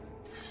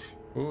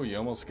 Ooh, you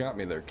almost got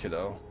me there,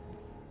 kiddo.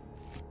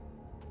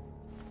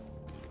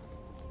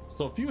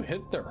 So if you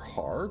hit their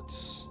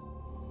hearts...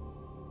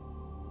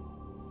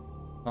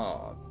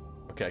 Oh,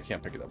 okay, I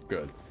can't pick it up.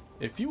 Good.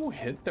 If you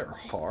hit their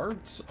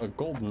hearts, a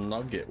gold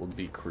nugget would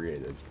be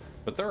created.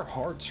 But their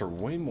hearts are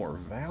way more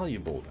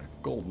valuable than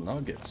gold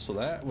nuggets, so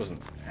that was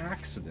an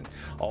accident.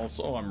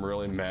 Also, I'm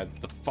really mad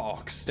that the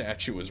fox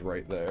statue is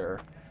right there.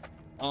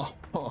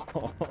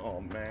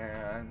 Oh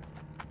man.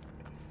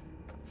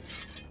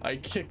 I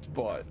kicked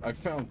butt. I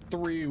found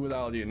 3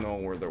 without even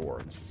knowing where they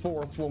were. The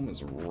 4th one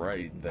was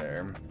right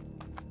there.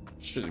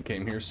 Should have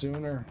came here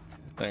sooner.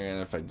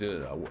 And if I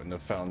did, I wouldn't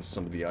have found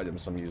some of the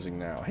items I'm using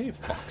now. Hey,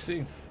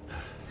 Foxy.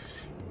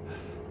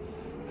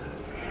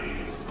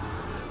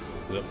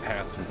 The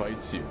path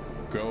invites you.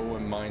 Go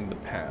and mind the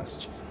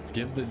past.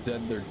 Give the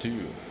dead their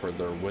due, for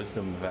their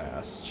wisdom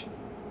vast.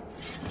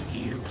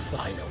 You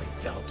finally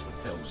dealt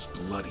with those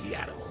bloody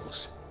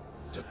animals.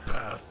 The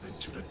path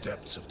into the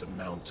depths of the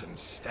mountain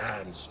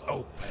stands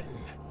open.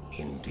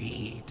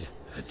 Indeed,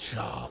 a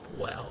job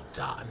well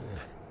done.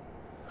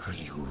 Are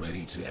you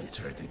ready to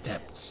enter the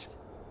depths?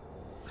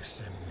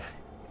 Listen,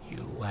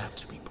 you have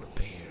to be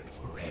prepared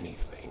for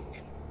anything.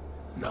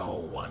 No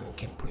one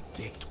can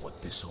predict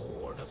what this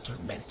horde of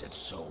tormented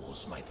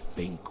souls might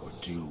think or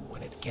do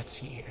when it gets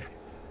here.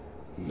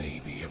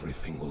 Maybe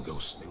everything will go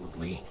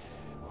smoothly,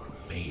 or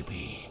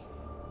maybe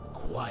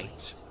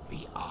quite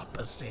the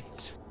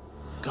opposite.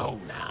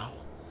 Go now,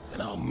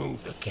 and I'll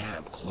move the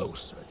camp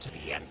closer to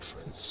the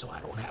entrance so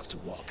I don't have to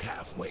walk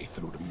halfway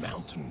through the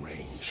mountain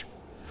range.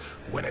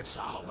 When it's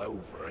all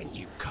over and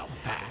you come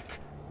back,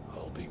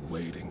 I'll be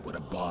waiting with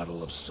a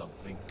bottle of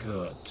something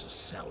good to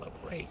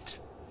celebrate.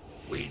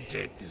 We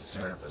did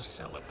deserve a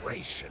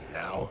celebration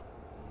now.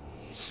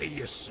 See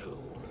you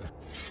soon.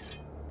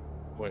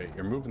 Wait,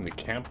 you're moving the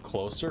camp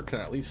closer?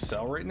 Can I at least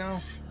sell right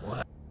now?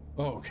 What?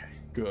 Oh, okay,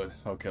 good.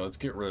 Okay, let's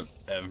get rid of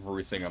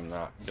everything I'm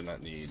not gonna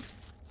need.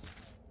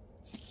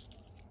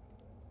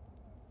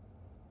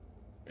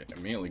 Okay,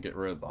 immediately get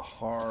rid of the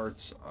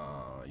hearts.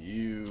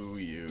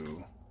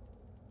 You.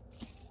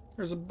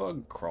 There's a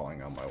bug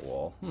crawling on my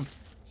wall.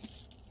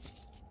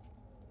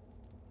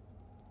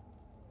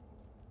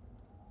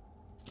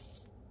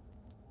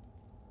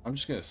 I'm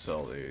just gonna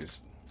sell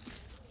these.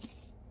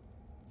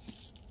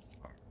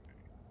 Right.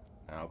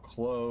 Now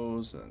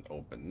close and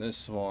open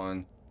this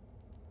one.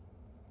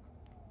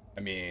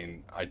 I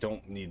mean, I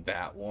don't need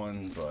that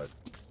one, but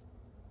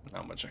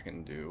Not much I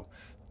can do.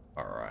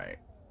 All right.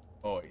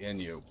 Oh, and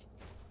you.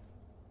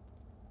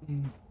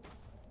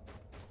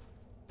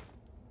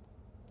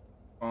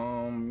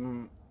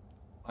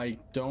 I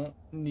don't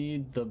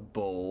need the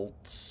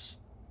bolts,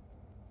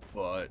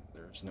 but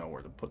there's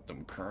nowhere to put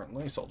them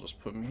currently, so I'll just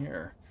put them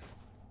here.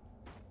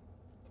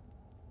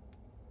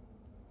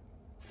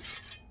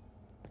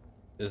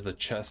 Is the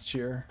chest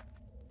here?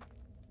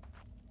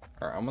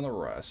 All right, I'm gonna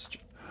rest.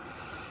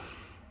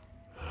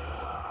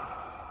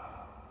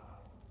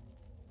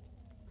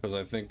 Because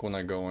I think when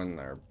I go in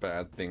there,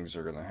 bad things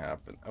are gonna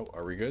happen. Oh,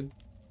 are we good?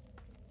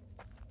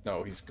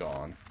 No, he's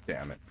gone.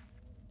 Damn it.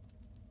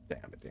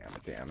 Damn it, damn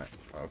it, damn it.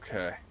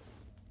 Okay.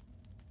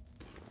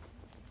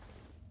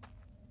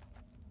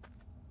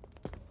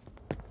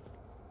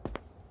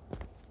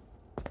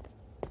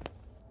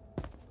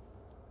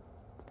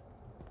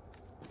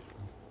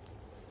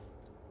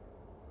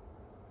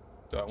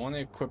 Do I want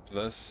to equip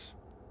this?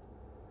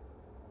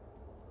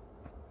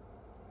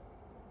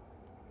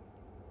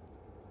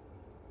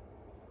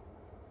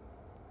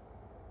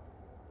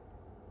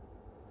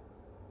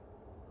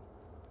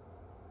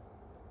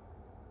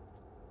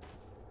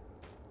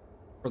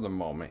 For the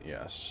moment,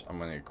 yes. I'm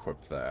going to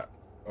equip that.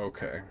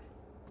 Okay.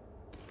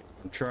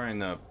 I'm trying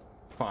to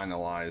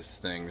finalize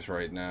things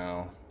right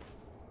now.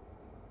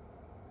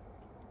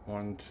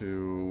 1,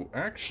 2...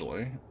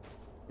 Actually,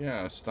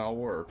 yes, that'll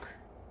work.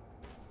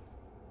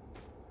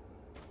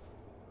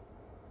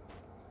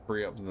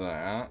 Free up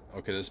that.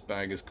 Okay, this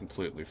bag is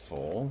completely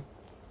full.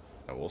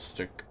 I will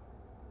stick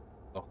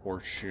the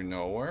horseshoe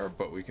nowhere,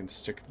 but we can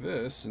stick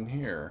this in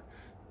here.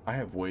 I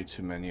have way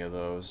too many of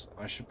those.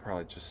 I should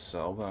probably just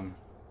sell them.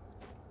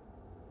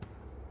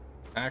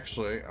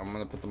 Actually, I'm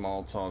gonna put the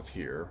Molotov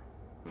here.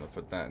 I'm gonna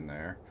put that in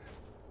there.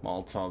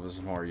 Molotov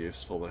is more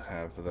useful to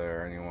have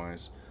there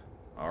anyways.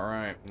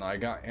 Alright, I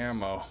got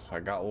ammo. I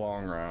got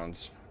long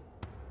rounds.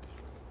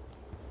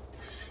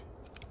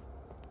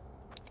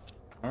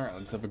 Alright,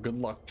 let's have a good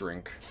luck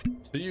drink.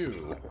 To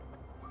you.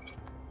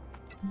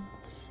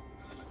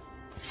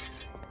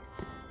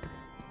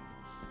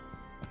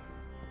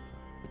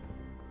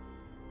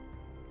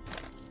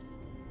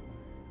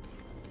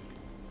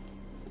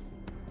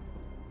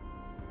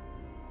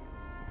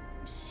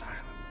 Silent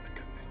like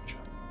a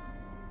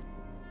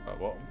ninja.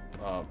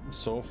 Well,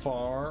 so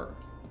far,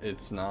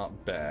 it's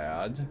not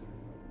bad.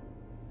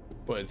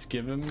 But it's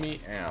giving me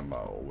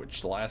ammo,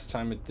 which last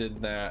time it did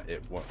that,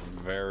 it went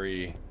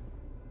very...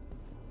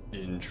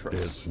 interesting.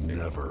 It's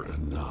never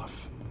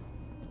enough.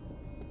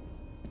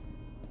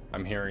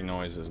 I'm hearing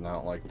noises,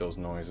 not like those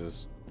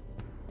noises.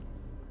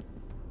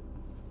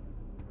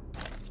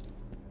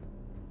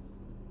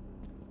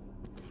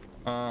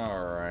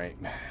 Alright,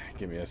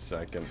 give me a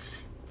second.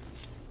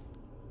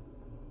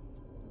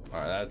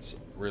 Alright, that's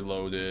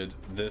reloaded.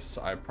 This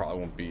I probably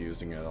won't be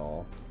using at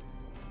all.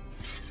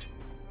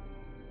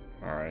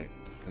 Alright,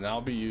 and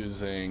I'll be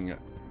using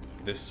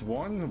this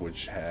one,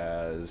 which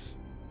has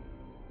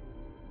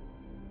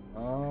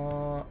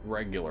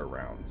regular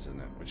rounds in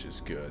it, which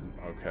is good.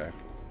 Okay.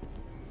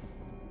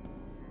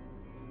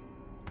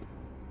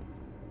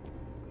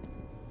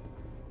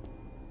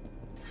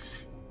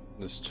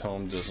 This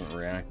tome doesn't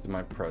react to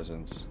my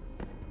presence.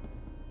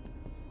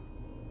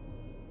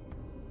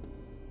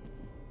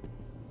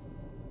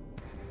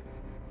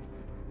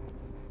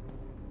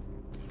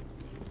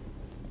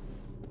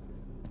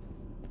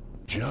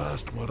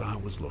 Just what I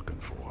was looking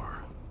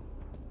for.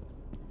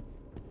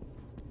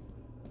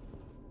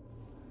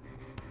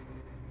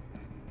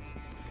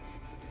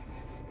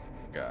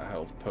 Got a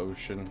health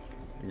potion.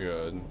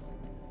 Good.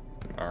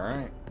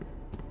 Alright.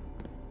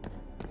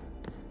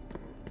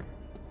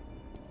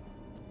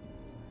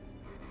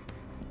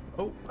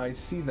 Oh, I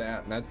see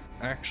that. That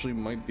actually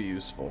might be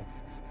useful.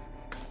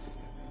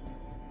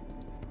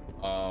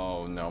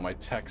 Oh no, my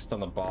text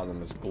on the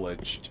bottom is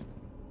glitched.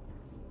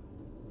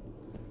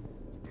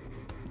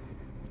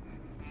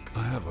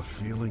 I have a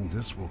feeling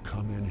this will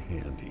come in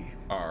handy.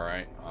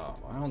 Alright,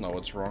 I don't know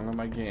what's wrong with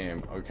my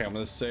game. Okay, I'm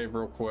gonna save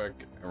real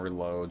quick and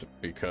reload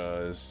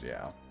because,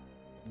 yeah,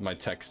 my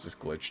text is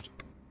glitched.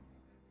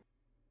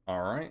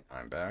 Alright,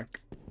 I'm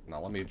back.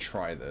 Now let me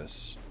try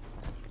this.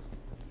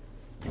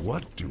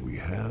 What do we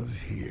have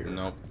here?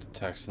 Nope, the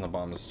text on the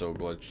bottom is still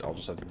glitched. I'll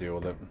just have to deal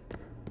with it.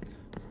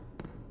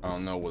 I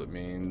don't know what it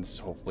means.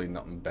 Hopefully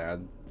nothing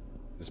bad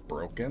is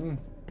broken.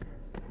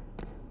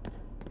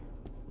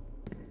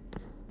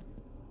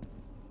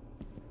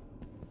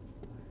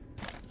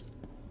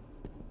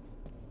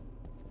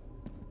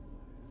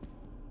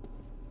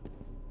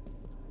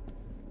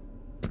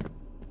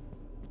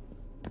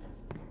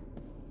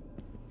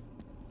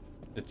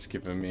 It's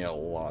giving me a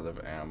lot of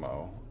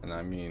ammo, and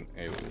I mean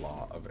a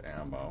lot of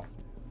ammo.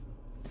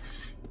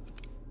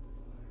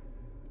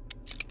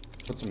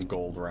 Put some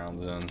gold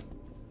rounds in.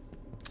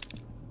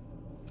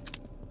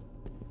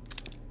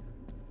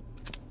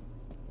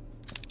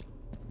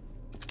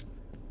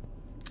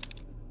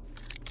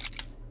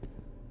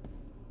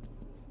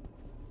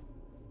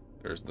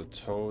 There's the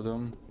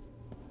totem.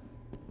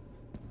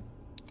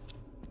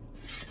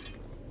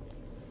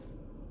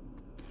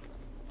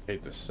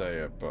 Hate to say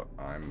it, but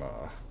I'm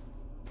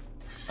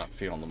not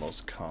feeling the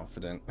most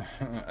confident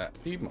at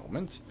the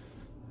moment.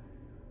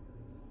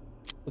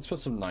 Let's put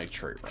some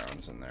nitrate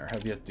rounds in there.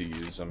 Have yet to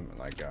use them, and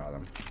I got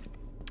them.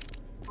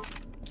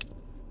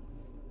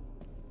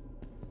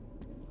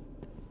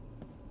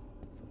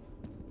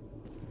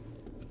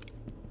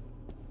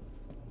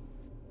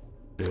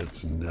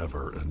 It's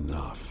never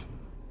enough.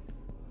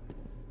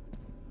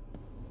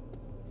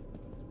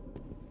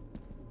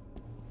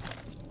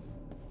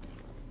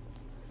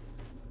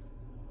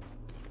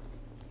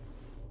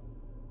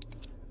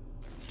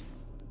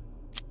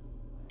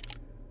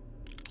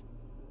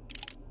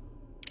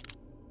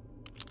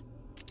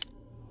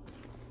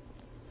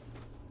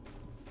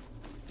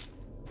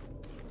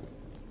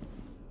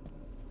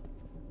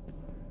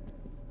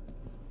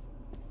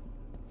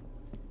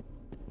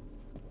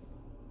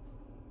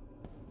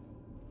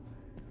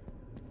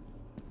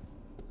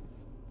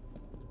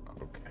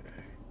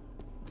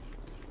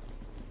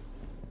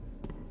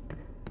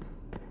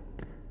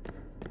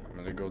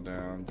 Go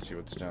down, see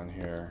what's down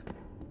here.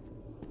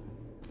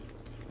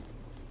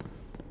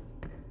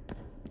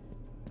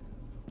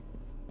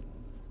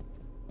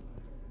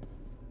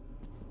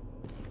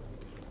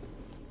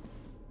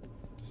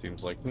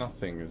 Seems like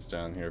nothing is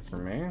down here for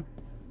me.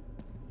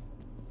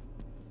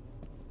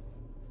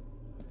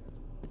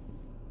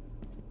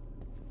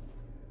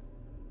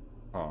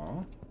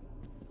 Huh.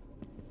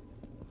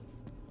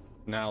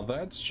 Now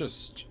that's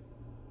just...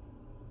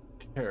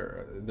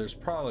 There's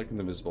probably like an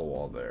invisible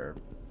wall there.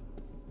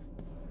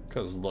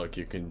 Because look,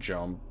 you can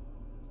jump.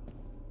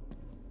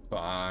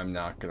 But I'm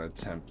not gonna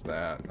attempt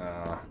that.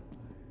 Nah.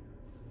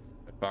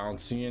 If I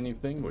don't see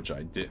anything, which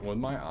I didn't with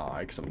my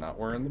eye, because I'm not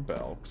wearing the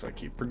bell, because I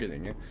keep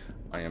forgetting it,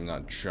 I am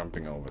not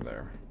jumping over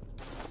there.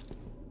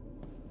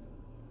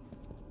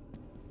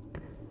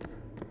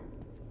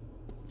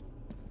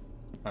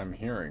 I'm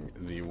hearing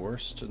the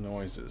worst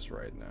noises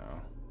right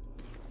now.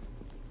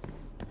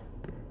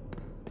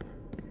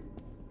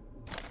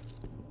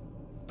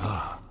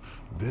 Ah,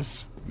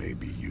 this may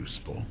be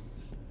useful.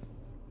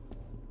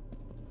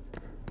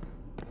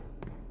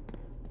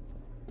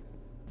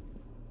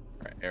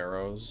 Right,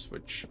 arrows,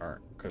 which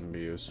aren't going to be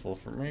useful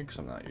for me because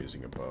I'm not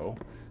using a bow.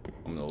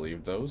 I'm going to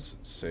leave those,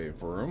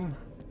 save room.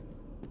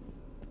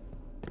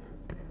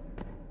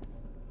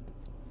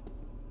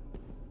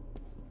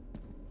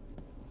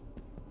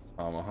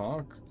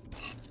 Tomahawk.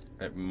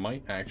 It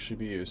might actually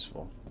be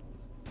useful.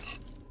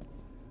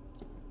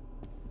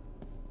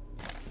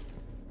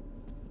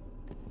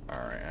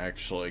 Alright,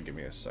 actually, give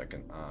me a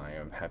second. I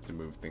have to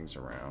move things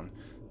around.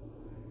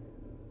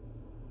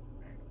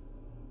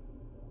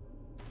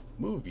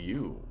 Move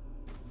you.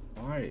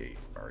 Why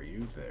are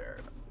you there?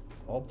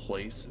 All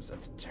places,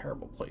 that's a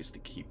terrible place to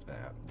keep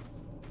that.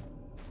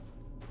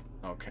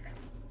 Okay.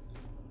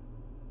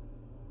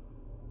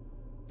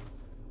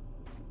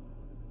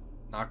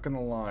 Not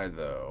gonna lie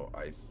though,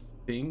 I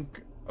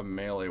think a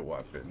melee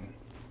weapon,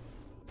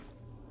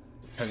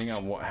 depending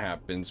on what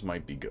happens,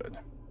 might be good.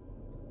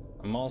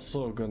 I'm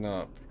also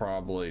gonna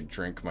probably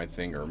drink my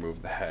thing or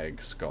remove the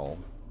hag skull.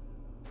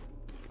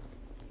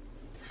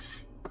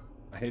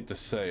 I hate to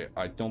say,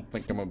 I don't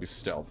think I'm gonna be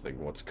stealthing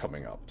what's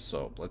coming up,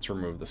 so let's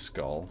remove the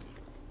skull.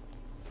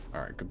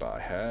 Alright,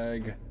 goodbye,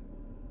 hag.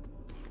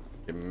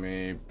 Give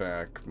me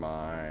back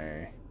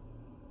my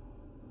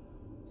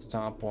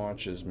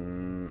stopwatch is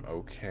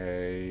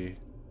okay.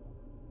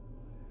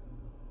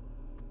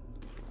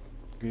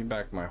 Give me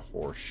back my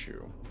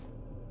horseshoe.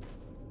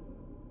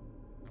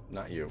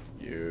 Not you.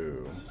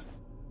 You.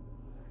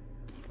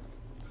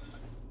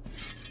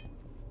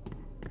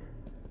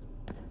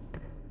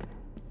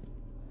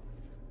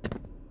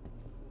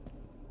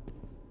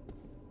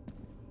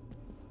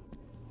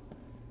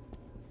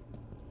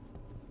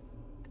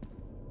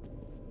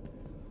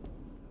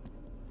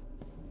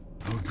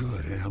 Oh,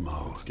 good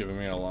ammo. It's giving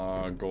me a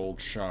lot of gold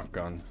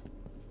shotgun.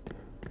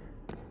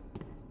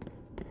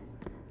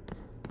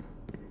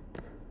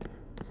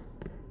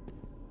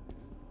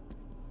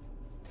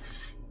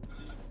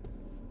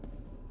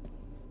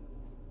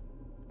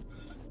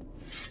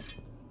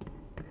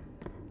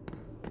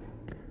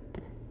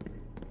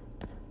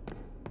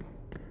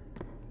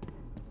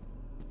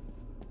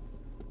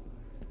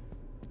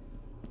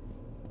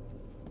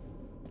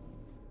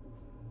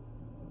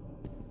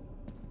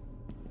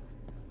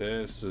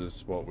 This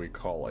is what we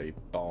call a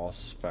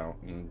boss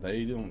fountain.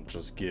 They don't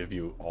just give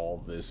you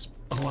all this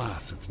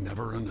Alas, it's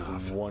never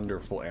enough.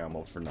 wonderful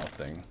ammo for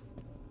nothing.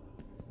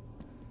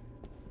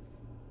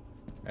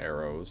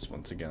 Arrows,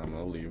 once again, I'm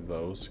gonna leave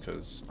those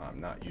because I'm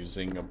not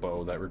using a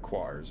bow that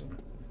requires them.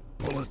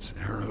 Bullets,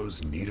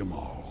 arrows, need 'em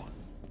all.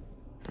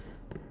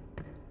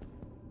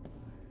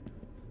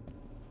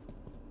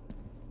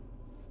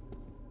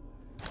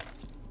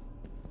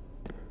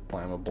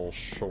 Flammable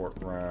short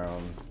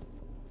round.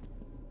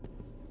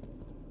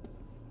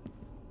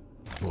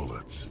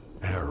 Bullets,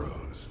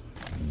 arrows,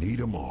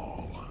 need 'em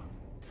all.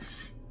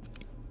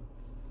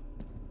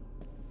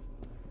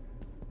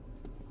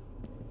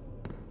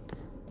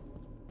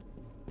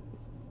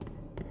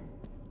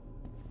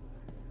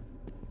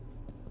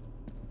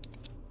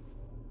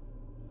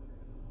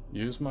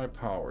 Use my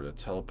power to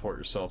teleport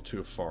yourself to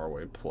a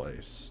faraway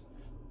place.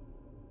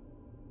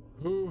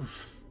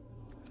 Oof.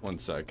 1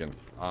 second.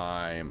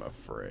 I'm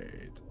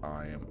afraid.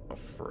 I am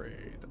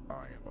afraid.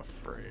 I am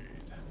afraid.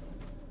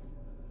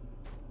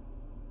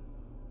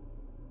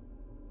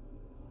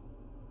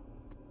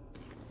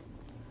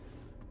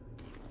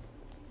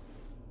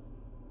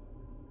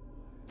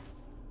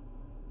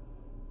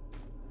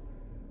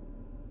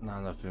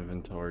 Not enough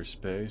inventory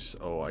space.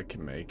 Oh, I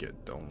can make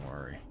it. Don't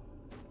worry.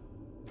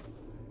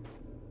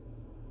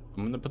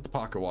 I'm gonna put the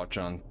pocket watch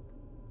on.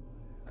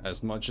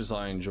 As much as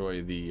I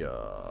enjoy the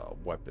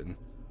weapon.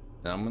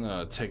 And I'm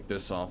gonna take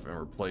this off and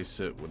replace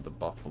it with the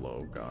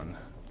buffalo gun.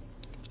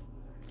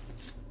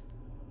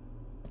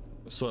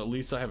 So at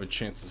least I have a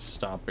chance of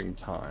stopping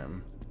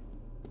time.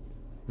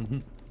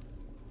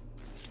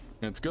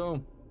 Let's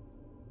go.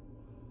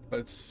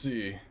 Let's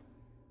see.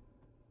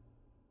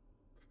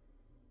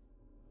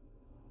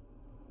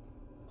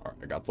 Alright,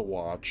 I got the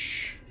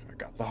watch. I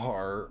got the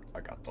heart.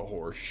 I got the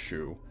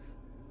horseshoe.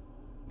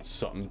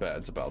 Something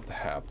bad's about to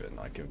happen.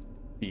 I can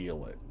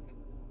feel it.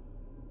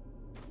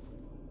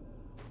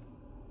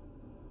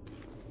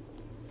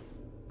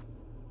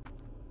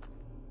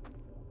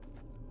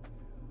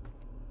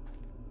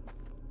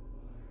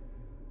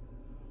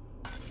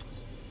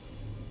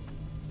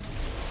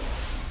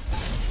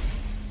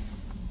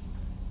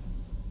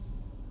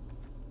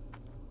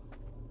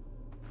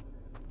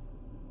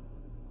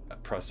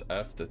 Press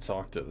F to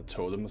talk to the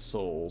Totem of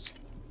Souls.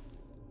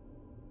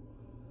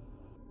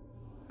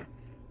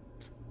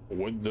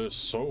 With this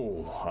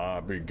soul,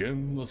 I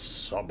begin the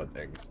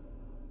summoning.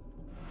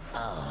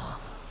 Oh,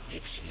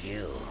 it's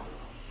you.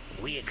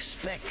 We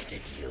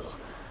expected you,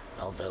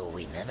 although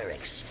we never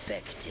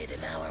expected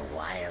in our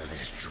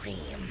wildest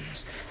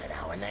dreams that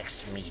our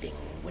next meeting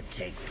would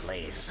take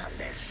place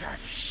under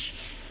such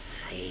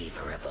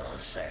favorable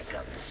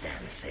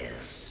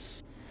circumstances.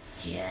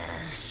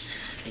 Yes,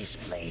 this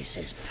place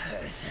is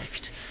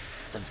perfect.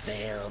 The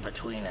veil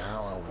between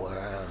our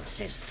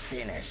worlds is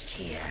thinnest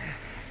here.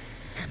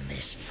 And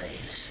this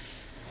place,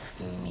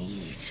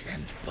 meat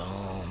and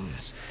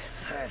bones,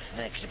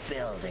 perfect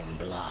building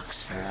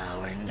blocks for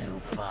our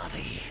new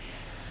body.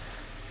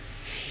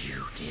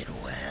 You did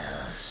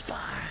well,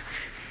 Spark.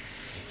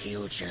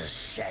 You just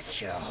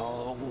set your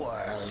whole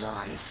world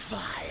on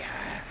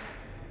fire.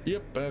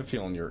 Yep, I have a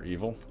feeling you're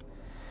evil.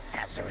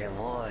 As a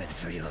reward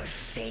for your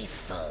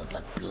faithful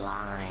but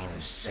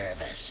blind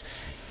service,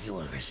 you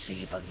will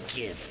receive a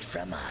gift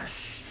from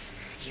us.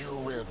 You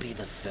will be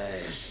the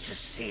first to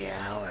see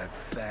our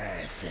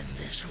birth in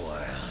this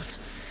world.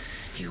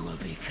 You will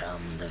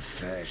become the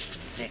first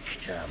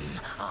victim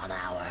on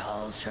our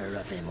altar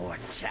of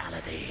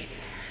immortality.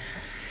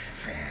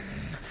 Then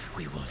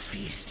we will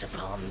feast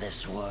upon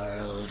this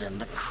world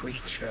and the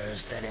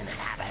creatures that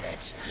inhabit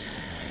it.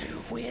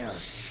 We'll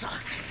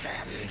suck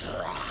them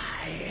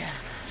dry.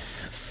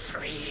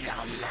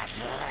 Freedom at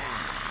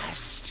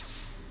last.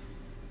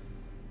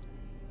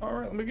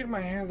 Alright, let me get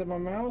my hand on my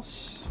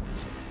mouse.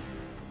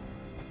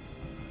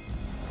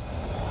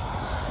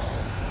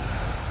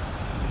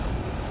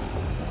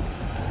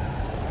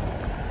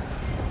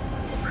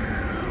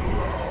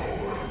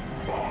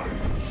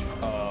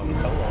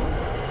 Hello.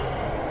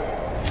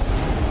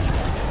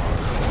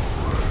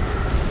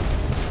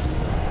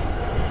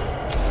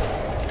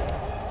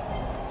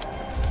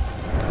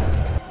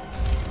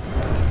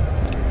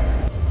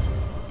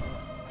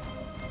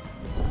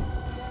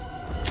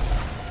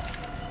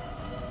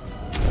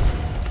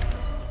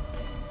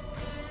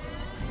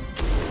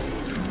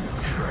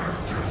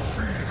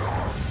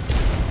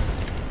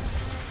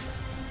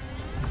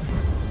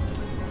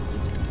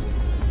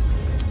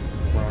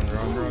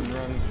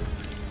 Run.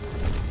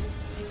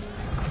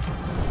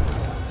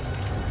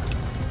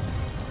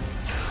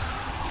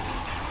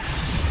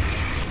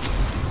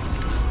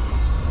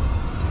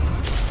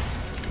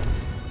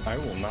 I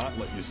will not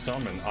let you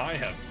summon. I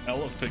have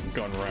elephant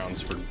gun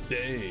rounds for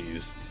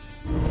days.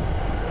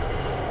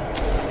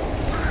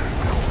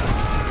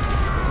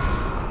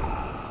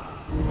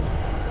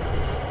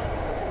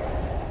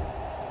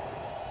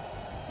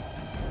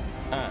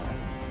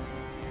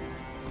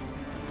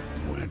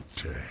 Went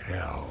to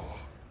hell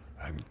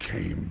and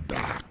came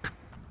back.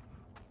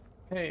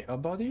 Hey, a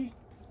buddy?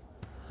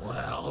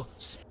 Well,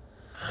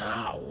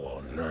 how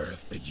on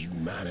earth did you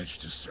manage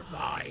to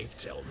survive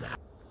till now?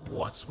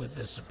 What's with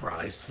the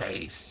surprised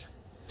face?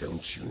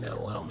 Don't you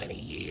know how many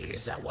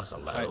years I was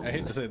alone? I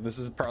hate to say it, this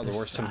is probably the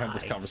worst time to have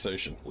this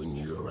conversation. When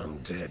you're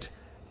undead,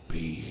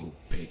 being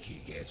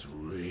picky gets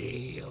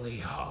really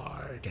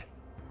hard.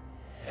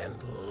 And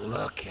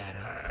look at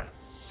her.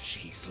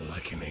 She's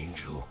like an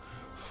angel,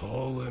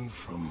 fallen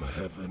from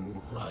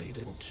heaven right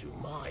into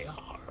my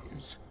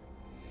arms.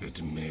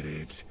 Admit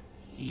it,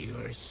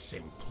 you're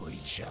simply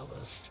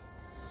jealous.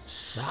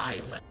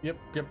 Silent. Yep,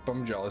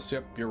 I'm jealous.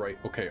 Yep, you're right.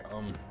 Okay,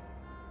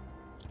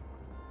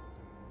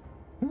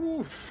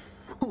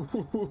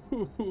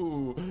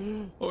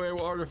 Okay,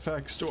 what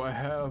artifacts do I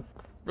have?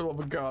 For the love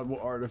of God,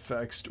 what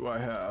artifacts do I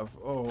have?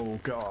 Oh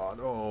God,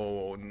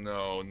 oh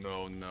no.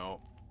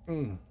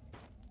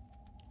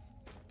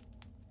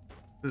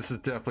 This is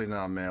definitely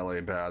not a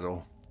melee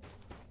battle.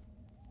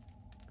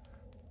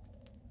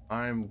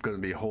 I'm gonna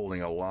be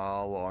holding a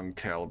lot of long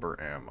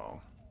caliber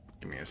ammo.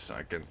 Give me a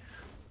second.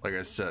 Like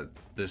I said,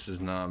 this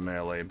is not a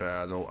melee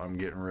battle. I'm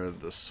getting rid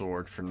of the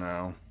sword for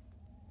now.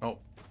 Oh.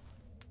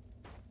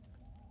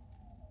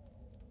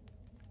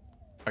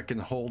 I can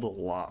hold a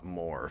lot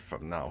more if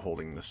I'm not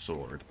holding the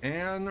sword.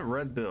 And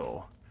Red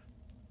Bill.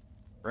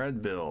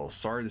 Red Bill,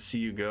 sorry to see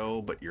you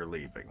go, but you're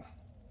leaving.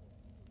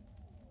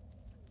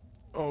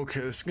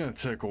 Okay, this is gonna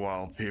take a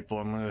while, people.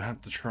 I'm gonna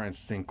have to try and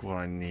think what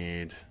I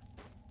need.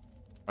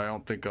 I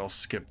don't think I'll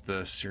skip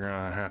this. You're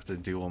gonna have to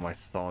deal with my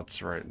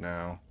thoughts right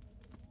now.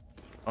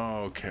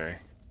 Okay.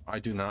 I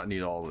do not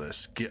need all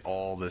this. Get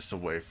all this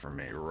away from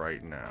me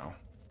right now.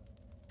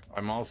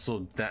 I'm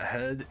also... That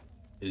head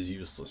is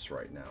useless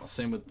right now.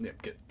 Same with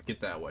Nip.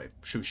 Get that way.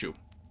 Shoo shoo.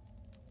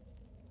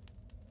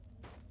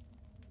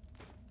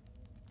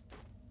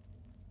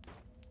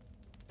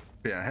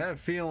 Yeah, I had a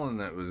feeling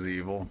that was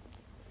evil.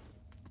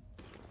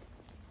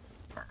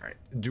 Alright.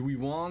 Do we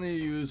want to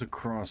use a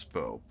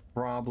crossbow?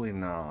 Probably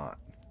not.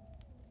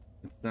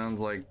 It sounds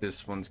like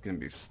this one's gonna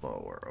be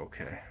slower.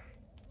 Okay.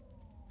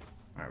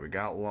 Alright, we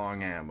got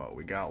long ammo.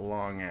 We got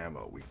long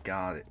ammo. We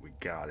got it. We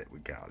got it. We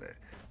got it.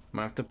 I'm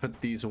gonna have to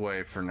put these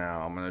away for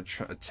now. I'm gonna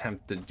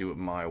attempt to do it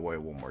my way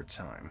one more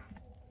time.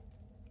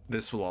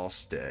 This will all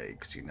stay,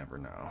 because you never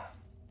know.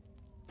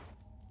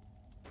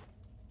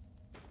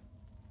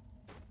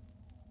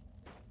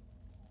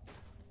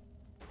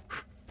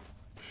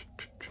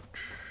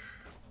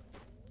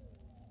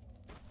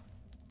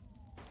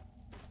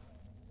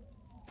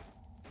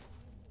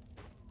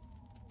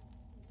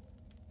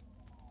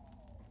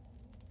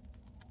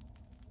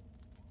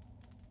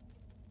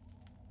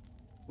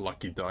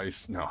 Lucky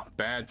dice. No,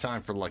 bad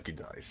time for lucky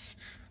dice.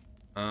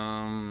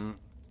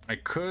 I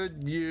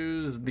could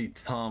use the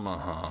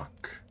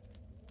tomahawk,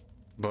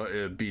 but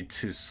it'd be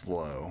too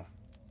slow.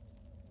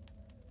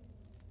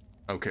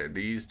 Okay,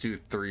 these do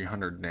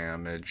 300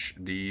 damage.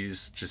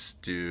 These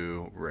just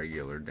do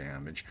regular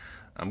damage.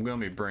 I'm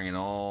gonna be bringing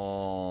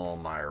all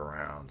my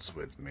rounds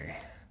with me.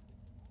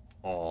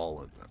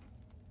 All of them.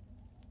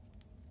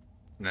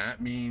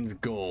 That means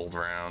gold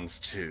rounds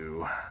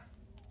too.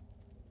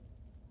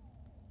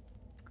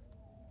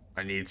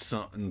 I need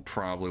something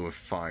probably with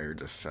fire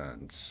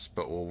defense,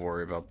 but we'll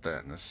worry about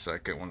that in a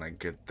second when I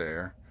get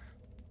there.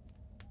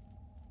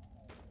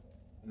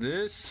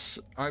 This,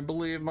 I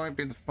believe, might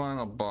be the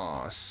final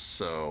boss,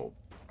 so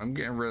I'm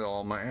getting rid of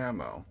all my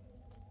ammo.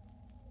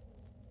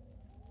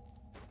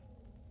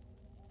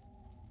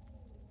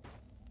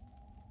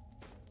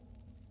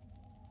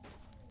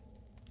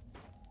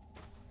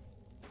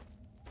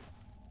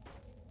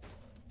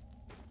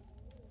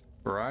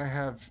 For I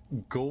have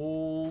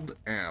gold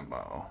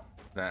ammo.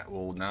 That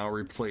will now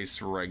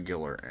replace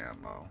regular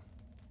ammo.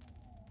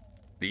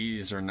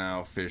 These are now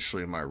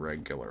officially my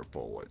regular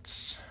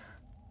bullets.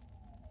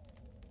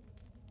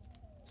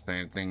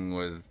 Same thing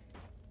with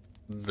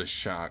the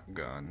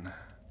shotgun.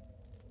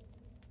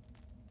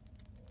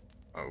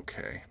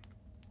 Okay.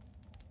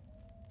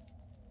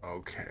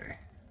 Okay.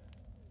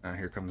 Now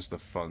here comes the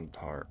fun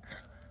part.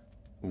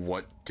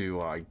 What do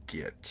I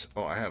get?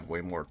 Oh, I have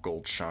way more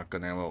gold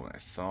shotgun ammo than I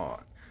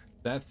thought.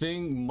 That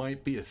thing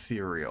might be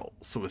ethereal,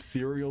 so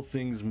ethereal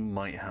things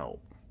might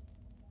help.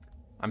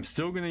 I'm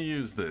still gonna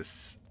use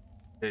this.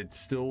 It's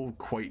still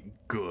quite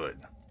good.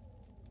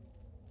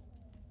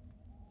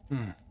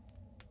 No.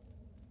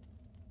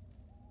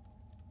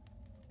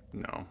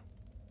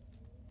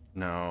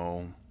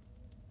 No.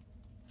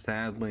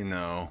 Sadly,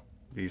 no.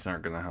 These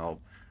aren't gonna help.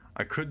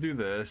 I could do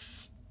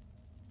this,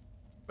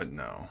 but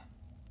no.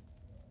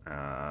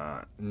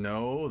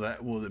 No,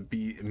 that would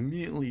be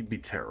immediately be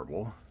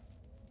terrible.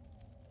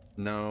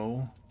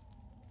 No.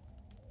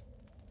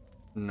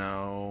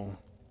 No.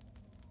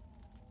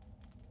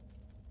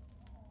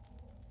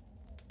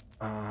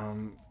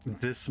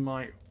 This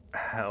might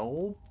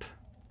help.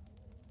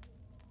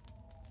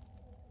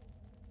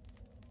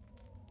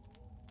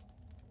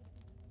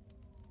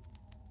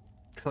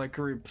 Cause I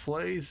could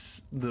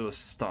replace the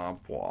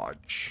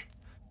stopwatch.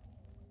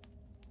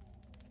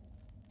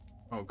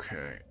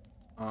 Okay.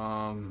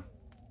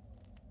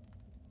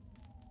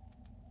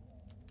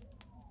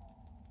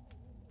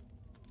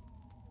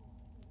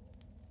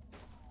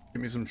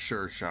 Give me some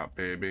sure shot,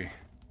 baby.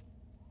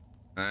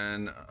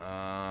 And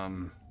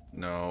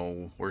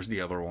no. Where's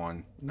the other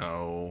one?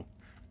 No.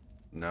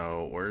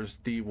 No. Where's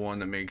the one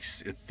that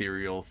makes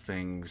ethereal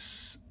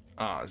things?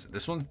 Ah, is it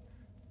this one?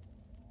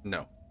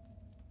 No.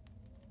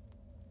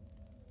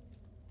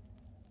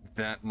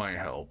 That might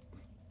help.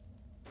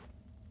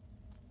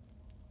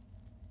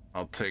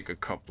 I'll take a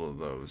couple of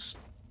those.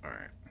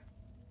 Alright.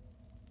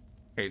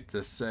 Hate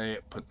to say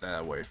it, put that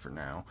away for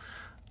now.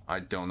 I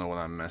don't know what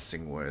I'm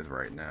messing with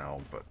right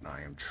now, but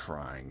I am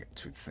trying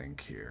to think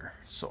here.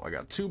 So I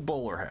got 2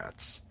 bowler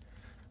hats.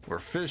 We're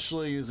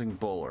officially using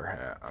bowler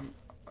hat.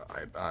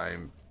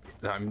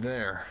 I'm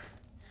there.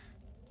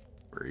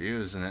 We're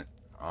using it.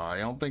 I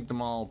don't think the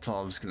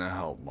Molotov's gonna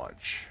help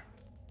much.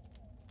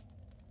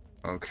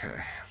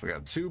 Okay, we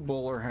got 2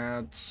 bowler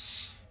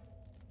hats.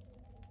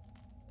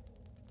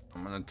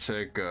 I'm gonna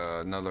take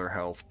another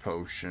health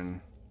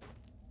potion.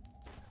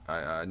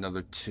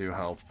 Another 2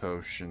 health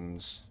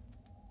potions.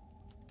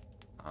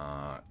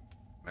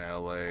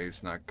 Melee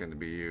is not gonna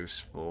be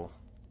useful.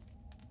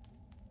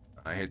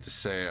 I hate to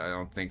say it, I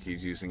don't think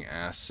he's using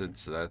acid,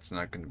 so that's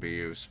not gonna be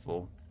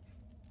useful.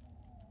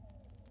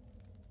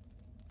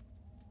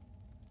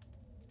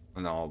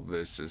 And all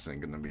this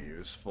isn't gonna be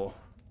useful.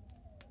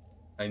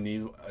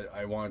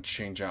 I want to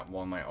change out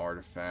one of my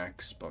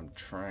artifacts, but I'm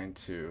trying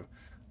to...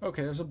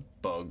 Okay, there's a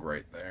bug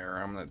right there.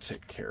 I'm gonna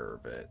take care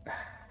of it.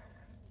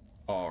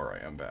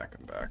 Alright, I'm back.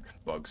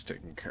 Bug's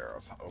taken care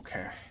of.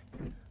 Okay.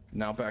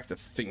 Now back to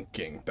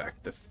thinking.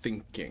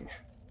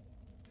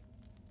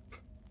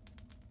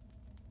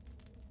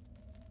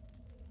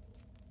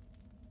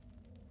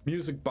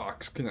 Music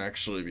box can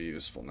actually be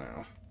useful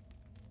now.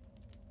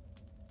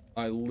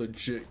 I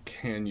legit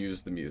can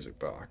use the music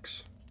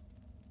box.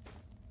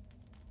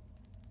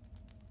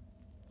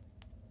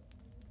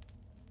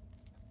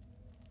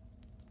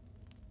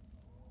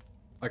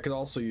 I could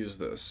also use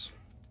this.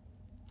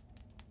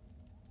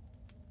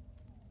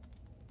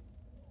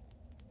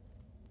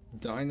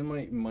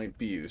 Dynamite might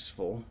be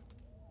useful.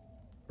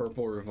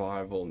 Purple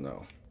revival,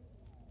 no.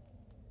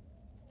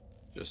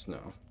 Just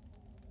no.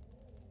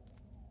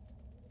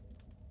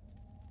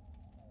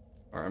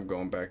 Alright, I'm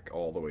going back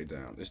all the way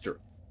down. Is there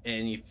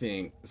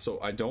anything?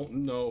 So I don't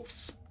know if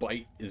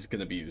spite is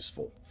gonna be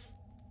useful.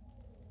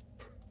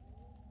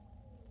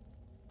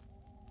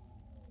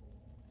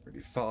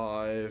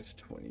 35,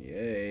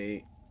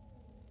 28,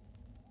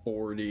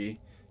 40,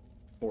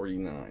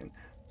 49.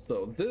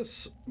 So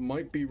this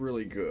might be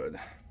really good.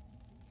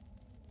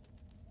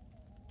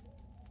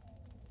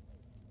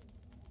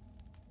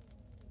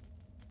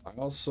 I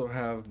also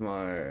have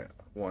my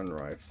one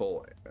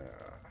rifle.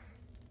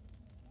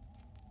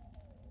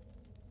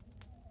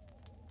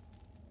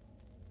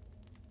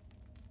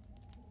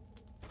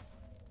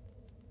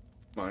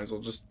 Might as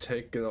well just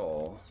take it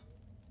all.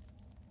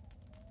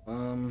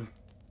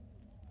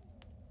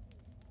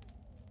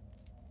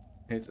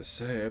 Hate to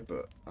say it,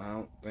 but I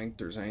don't think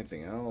there's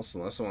anything else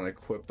unless I want to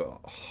equip a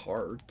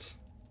heart.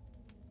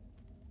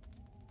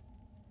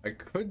 I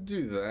could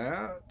do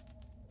that.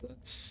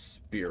 That's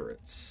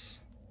spirits.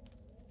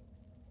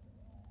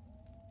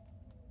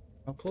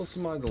 How close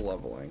am I to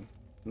leveling?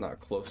 Not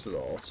close at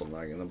all, so I'm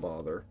not gonna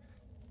bother.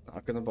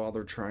 Not gonna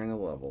bother trying to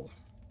level.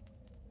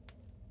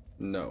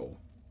 No.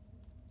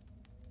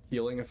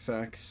 Healing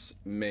effects,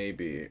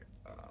 maybe.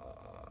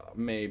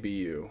 Maybe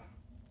you.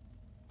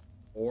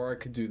 Or I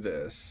could do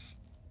this.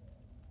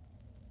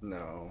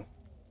 No.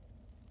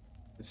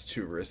 It's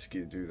too risky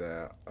to do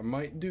that. I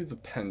might do the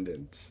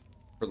pendant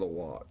for the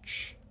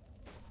watch.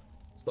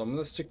 So I'm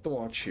gonna stick the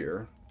watch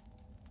here.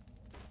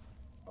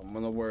 I'm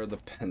gonna wear the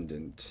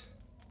pendant.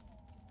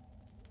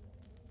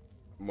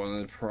 I'm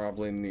gonna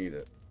probably need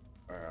it.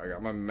 Alright, I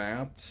got my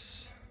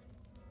maps.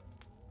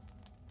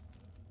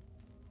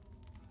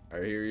 I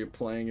hear you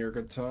playing your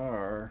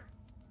guitar.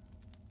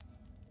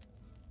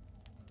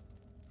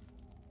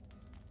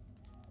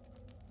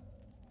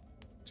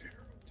 Dear,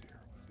 dear,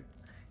 dear.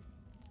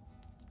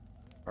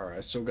 Alright,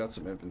 I still got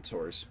some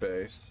inventory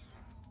space.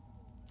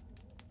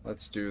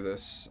 Let's do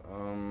this.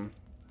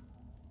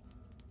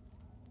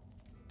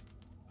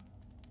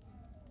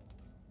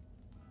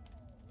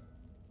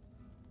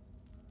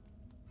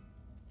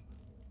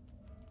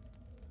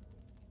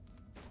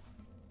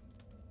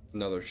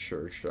 Another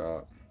sure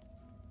shot.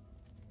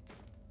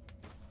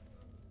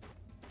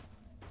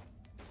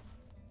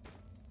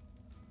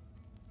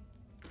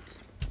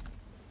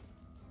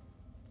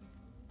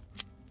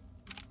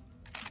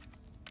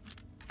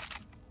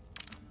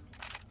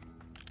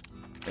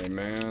 Hey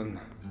man,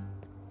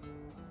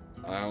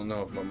 I don't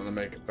know if I'm gonna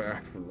make it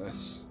back from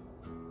this.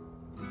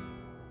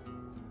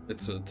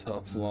 It's a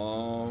tough,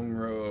 long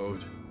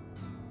road.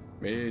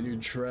 Me and you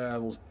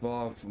traveled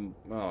far from...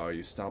 Oh,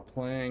 you stopped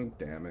playing?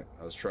 Damn it.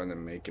 I was trying to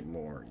make it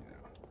more,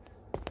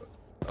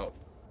 you know.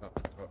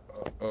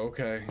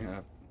 Okay.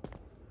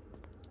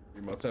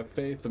 You must have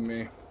faith in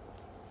me.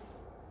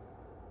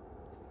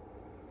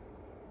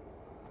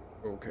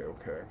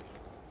 Okay.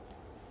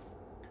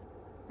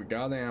 We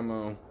got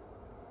ammo.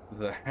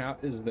 The hat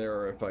is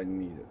there if I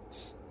need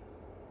it.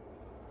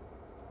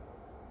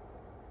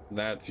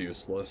 That's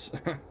useless.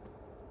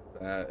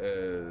 That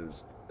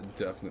is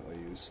definitely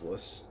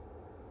useless.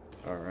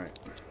 Alright.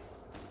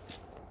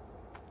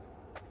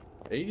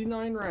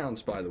 89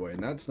 rounds, by the way,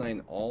 and that's not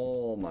in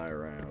all my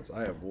rounds.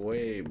 I have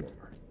way more.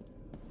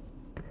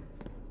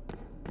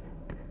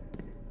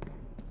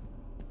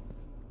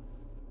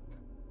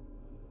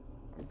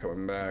 I'm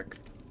coming back.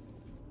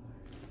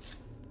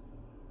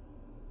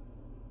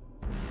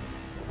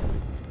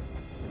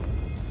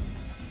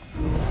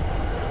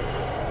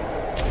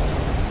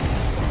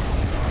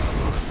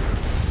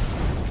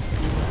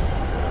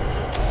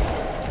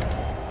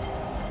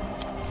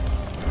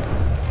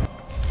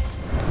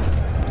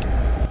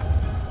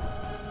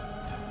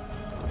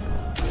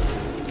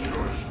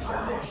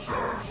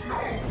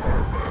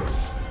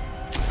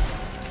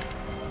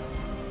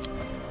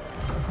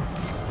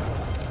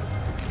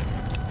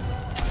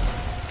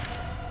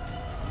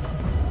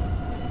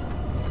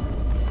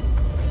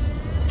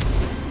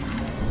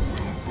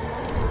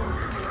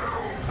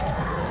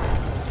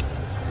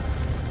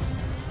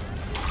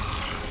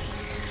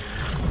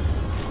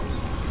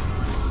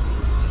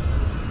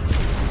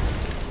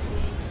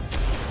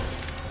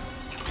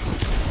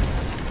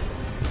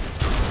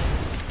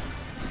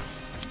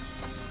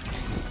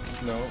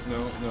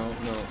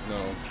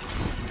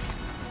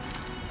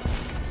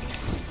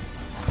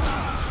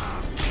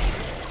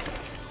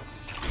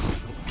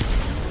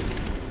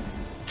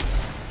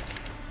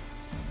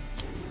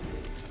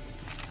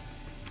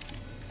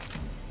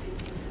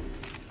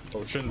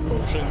 Potion,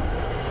 potion.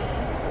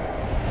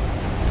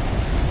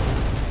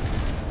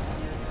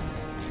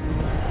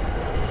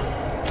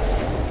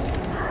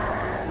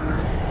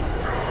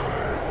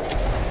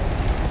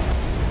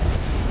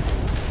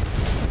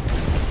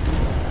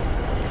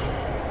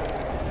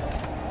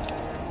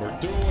 We're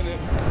doing it.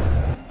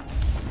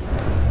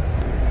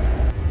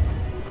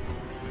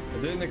 I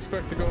didn't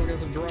expect to go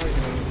against a dragon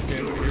in this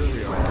game, but here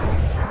we are.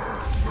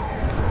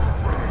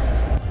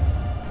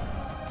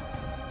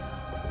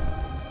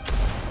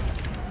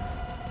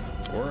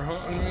 We're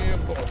hunting me a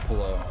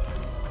buffalo.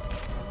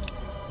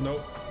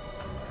 Nope.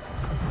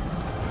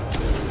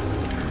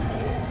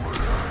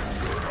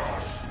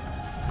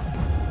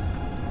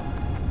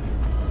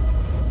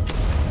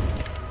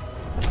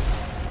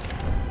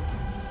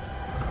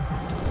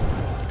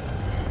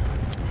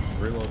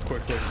 Reload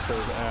quickly before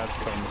the ad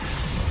comes.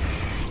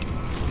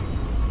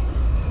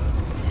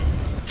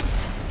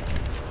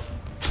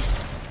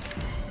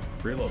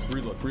 Reload,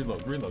 reload,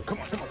 reload, reload. Come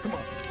on, come on, come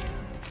on.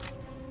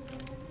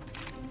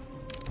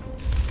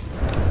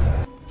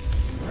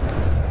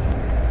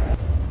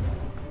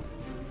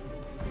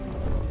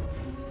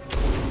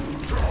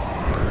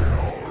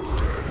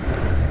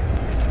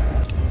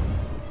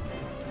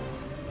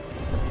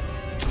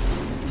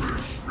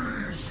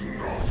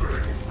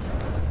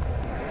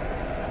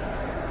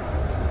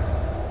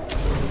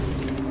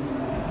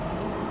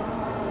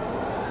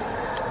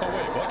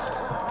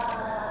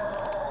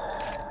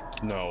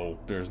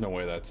 There's no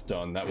way that's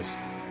done. That was...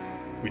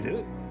 We did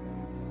it?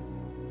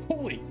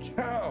 Holy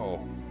cow!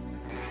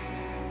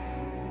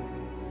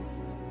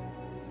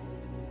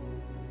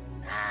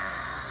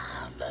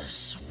 Ah, the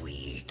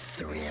sweet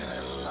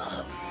thrill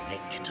of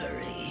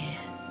victory.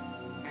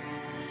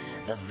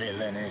 The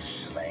villain is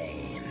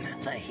slain,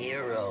 the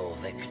hero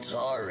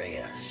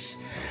victorious,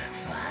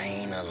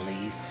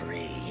 finally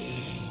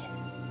free.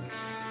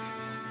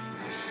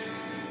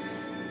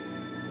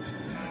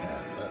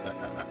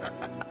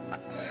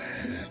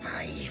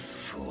 Naive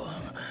fool,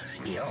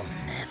 you'll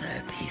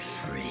never be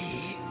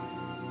free.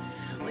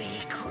 We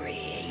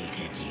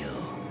created you,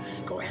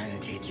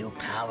 granted you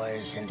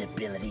powers and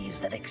abilities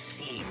that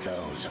exceed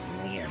those of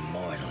mere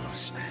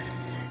mortals,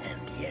 and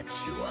yet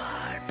you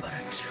are but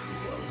a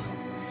tool.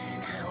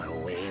 A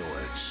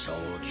wayward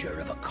soldier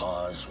of a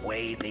cause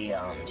way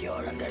beyond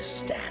your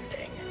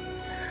understanding.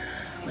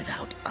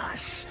 Without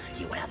us,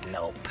 you have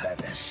no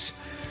purpose.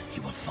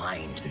 You will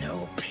find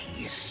no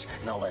peace,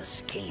 no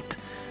escape,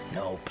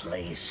 no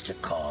place to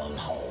call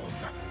home.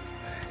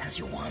 As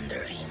you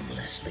wander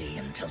aimlessly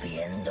until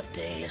the end of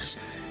days,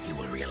 you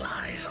will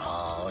realize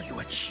all you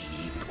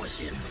achieved was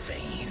in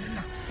vain.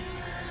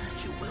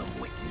 You will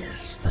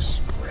witness the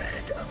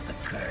spread of the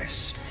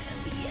curse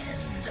and the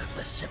end of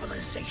the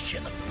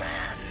civilization of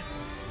man.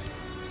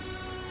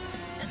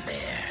 And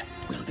there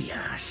will be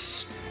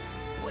us,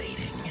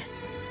 waiting,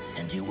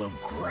 and you will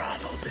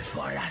grovel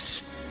before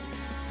us.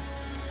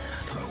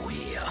 For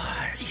we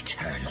are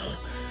eternal,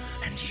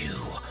 and you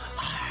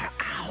are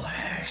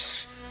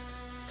ours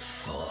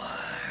for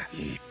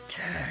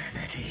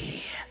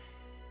eternity.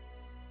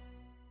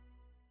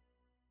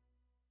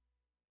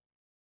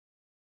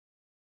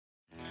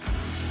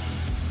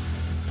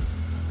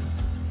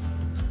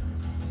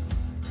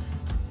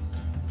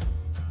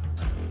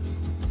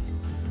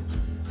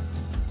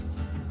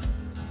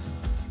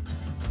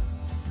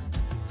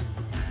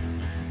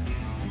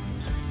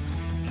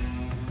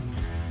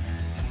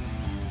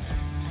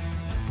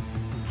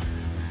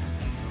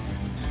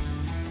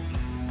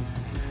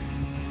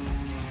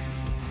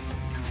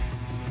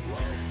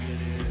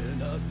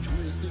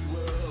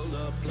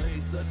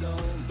 I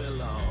don't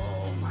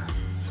belong.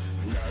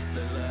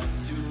 Nothing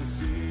left to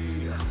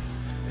see.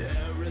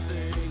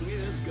 Everything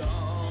is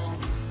gone.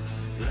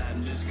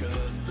 Land is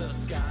cursed, the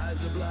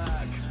skies are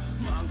black.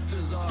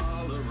 Monsters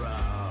all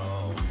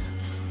around.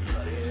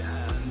 Bloody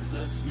hands,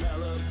 the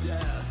smell of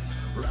death.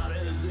 Rot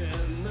is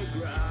in the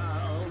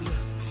ground.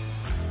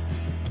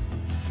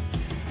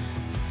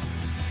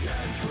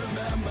 Can't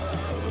remember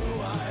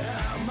who I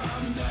am.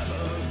 I'm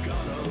never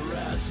gonna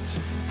rest.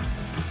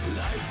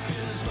 Life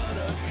is but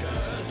a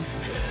curse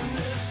in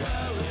this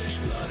hellish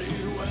bloody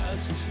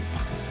west.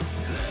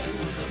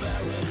 Cleanse the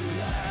barren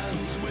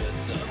lands with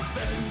the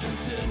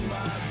vengeance in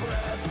my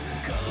breath.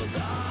 'Cause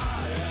I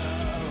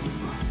am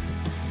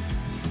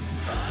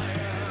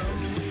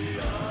the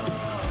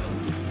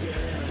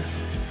undead.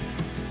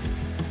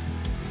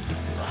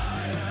 I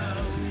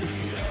am the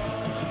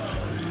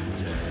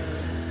undead.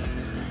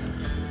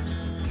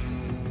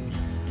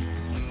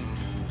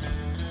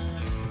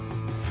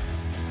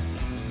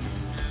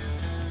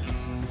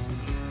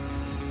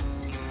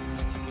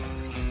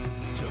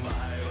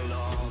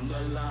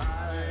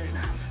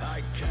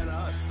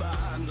 Cannot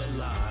find the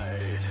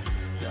light,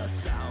 the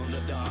sound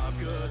of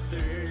darker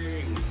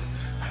things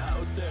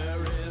out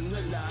there in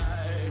the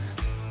night.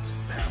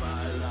 Am I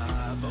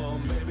alive or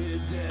maybe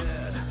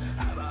dead?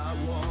 Have I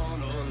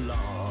won or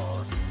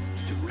lost?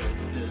 To rid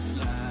this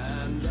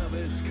land of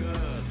its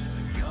curse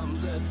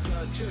comes at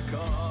such a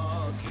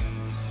cost.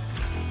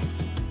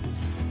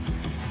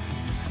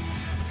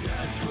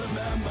 Can't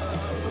remember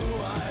who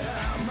I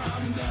am.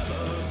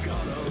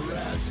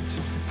 rest.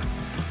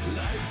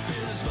 Life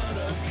is but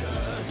a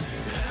curse,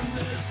 and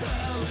this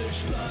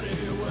hellish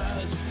bloody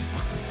west.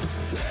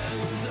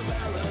 Cleanse the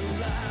barren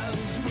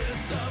lands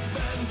with a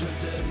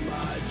vengeance in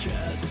my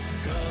chest.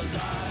 'Cause I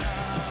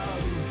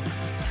am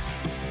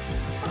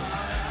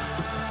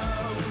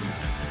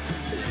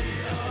the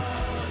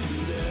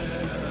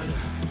undead.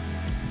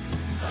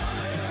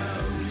 I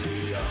am the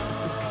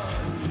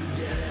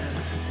undead.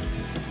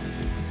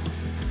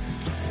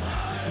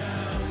 I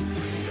am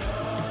the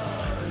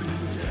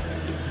undead.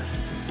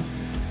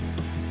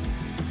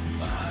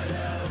 I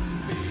am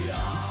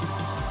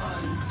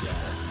beyond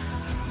death.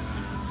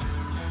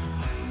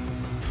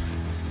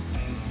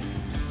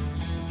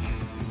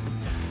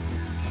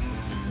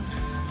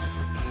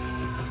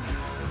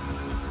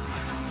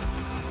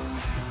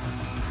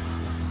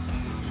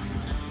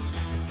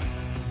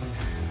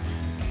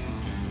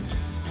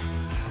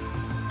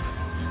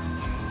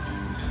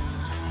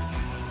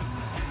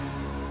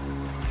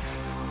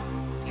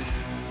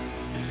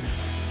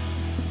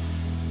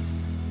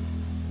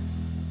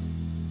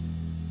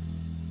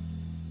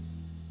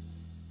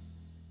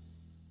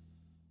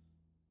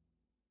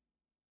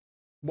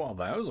 Wow,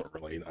 that was a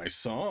really nice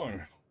song.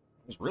 It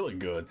was really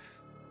good.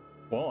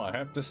 Well, I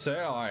have to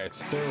say I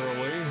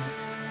thoroughly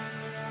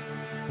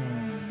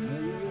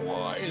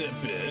quite a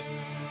bit.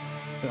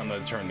 I'm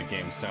gonna turn the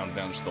game sound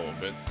down just a little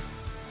bit.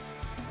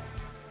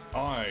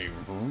 I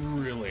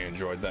really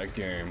enjoyed that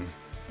game.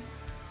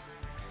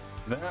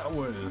 That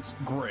was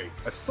great.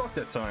 I sucked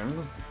at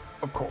times,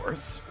 of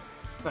course.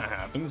 That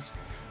happens.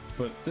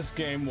 But this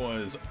game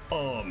was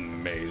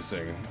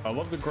amazing. I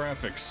love the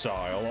graphic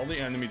style. All the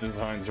enemy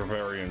designs are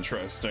very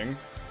interesting.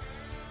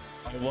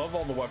 I love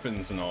all the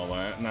weapons and all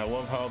that, and I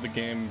love how the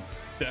game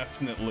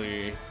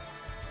definitely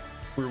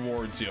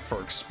rewards you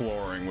for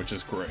exploring, which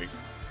is great.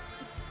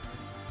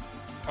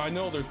 I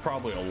know there's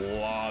probably a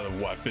lot of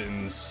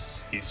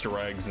weapons, Easter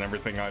eggs, and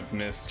everything I've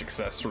missed,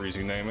 accessories,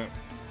 you name it.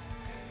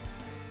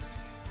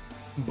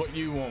 But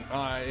you won't,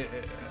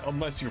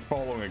 unless you're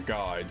following a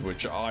guide,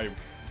 which I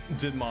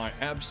did my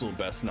absolute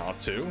best not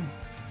to,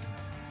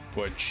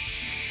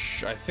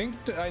 which I think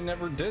I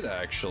never did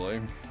actually,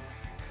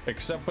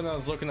 except when I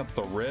was looking up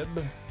the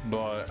rib,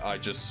 but I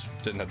just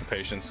didn't have the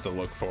patience to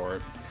look for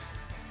it.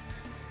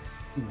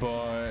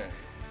 But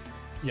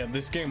yeah,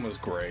 this game was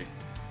great.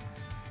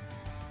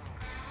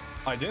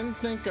 I didn't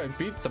think I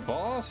beat the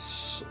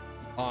boss.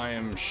 I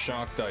am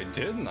shocked I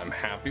did, and I'm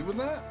happy with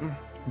that.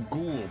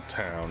 Ghoul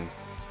Town.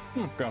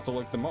 Got to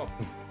look them up.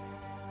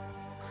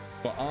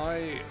 But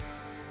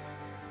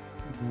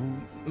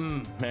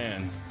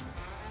man.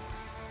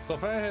 So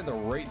if I had to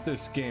rate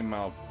this game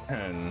out of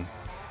 10,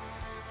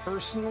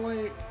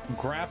 personally,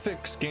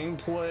 graphics,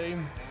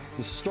 gameplay,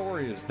 the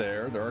story is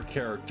there. There are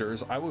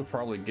characters. I would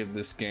probably give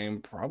this game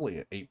probably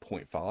an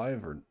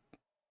 8.5, or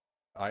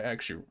I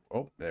actually,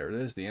 oh, there it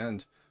is, the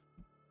end.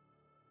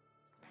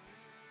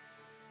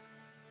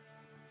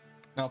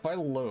 Now, if I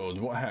load,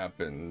 what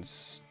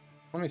happens?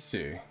 Let me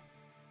see.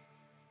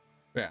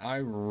 Yeah, I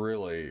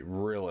really,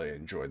 really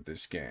enjoyed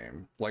this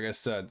game. Like I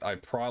said, I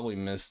probably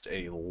missed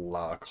a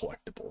lot of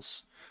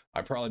collectibles.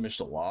 I probably missed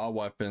a lot of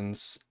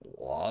weapons,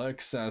 a lot of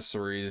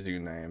accessories, you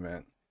name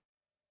it.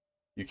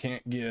 You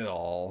can't get it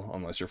all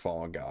unless you're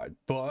following a guide.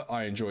 But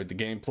I enjoyed the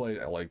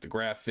gameplay. I like the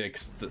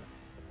graphics.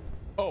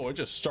 Oh, it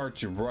just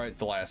starts you right at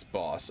the last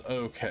boss.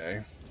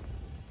 Okay.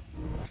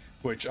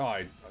 Which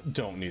I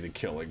don't need to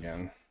kill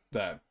again.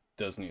 That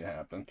does need to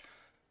happen.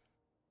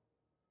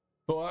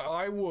 But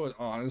I would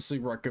honestly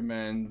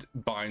recommend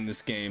buying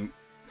this game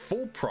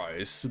full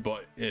price,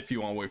 but if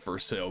you want to wait for a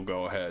sale,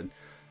 go ahead.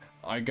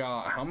 I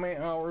got how many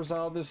hours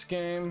out of this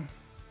game?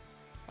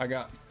 I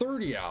got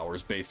 30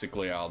 hours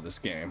basically out of this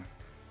game.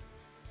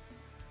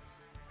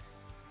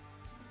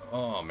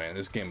 Oh man,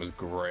 this game was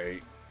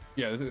great.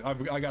 Yeah,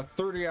 I got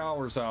 30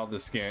 hours out of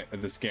this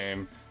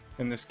game,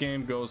 and this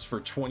game goes for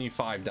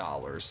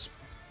 $25.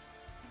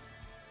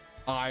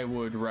 I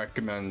would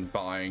recommend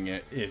buying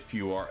it if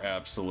you are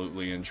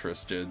absolutely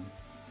interested.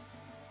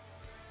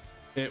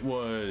 It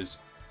was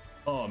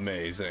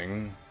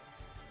amazing.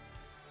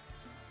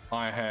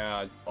 I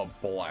had a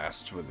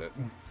blast with it.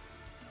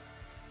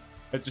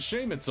 It's a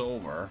shame it's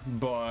over,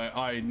 but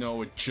I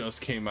know it just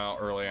came out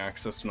early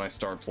access when I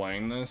started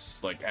playing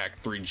this. Like,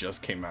 Act 3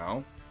 just came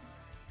out.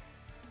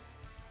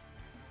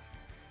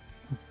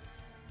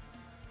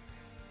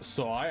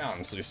 So I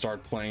honestly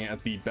started playing it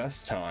at the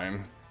best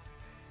time.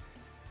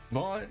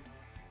 But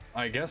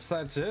I guess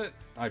that's it.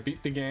 I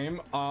beat the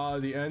game.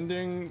 The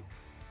ending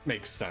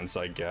makes sense,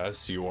 I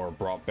guess. You are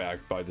brought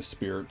back by the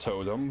spirit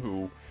totem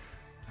who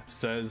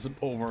says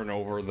over and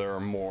over they're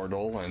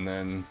immortal, and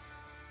then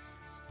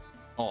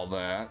all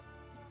that.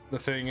 The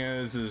thing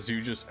is you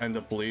just end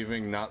up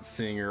leaving, not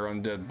seeing your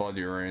undead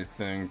buddy or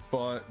anything.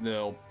 But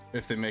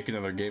if they make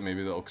another game,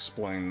 maybe they'll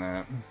explain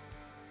that.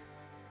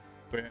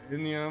 But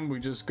in the end,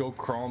 we just go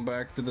crawling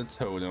back to the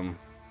totem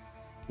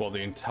while the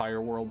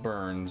entire world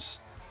burns.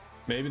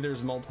 Maybe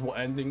there's multiple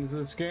endings to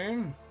this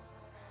game.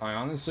 I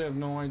honestly have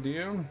no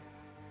idea.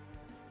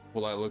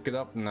 Will I look it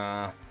up?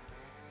 Nah.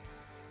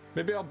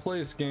 Maybe I'll play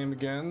this game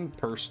again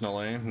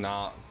personally,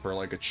 not for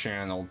like a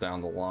channel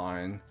down the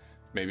line.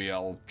 Maybe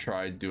I'll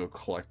try to do a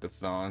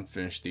collectathon,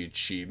 finish the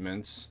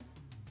achievements.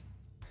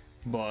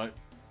 But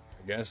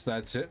I guess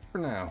that's it for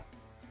now.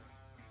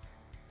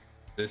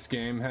 This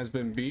game has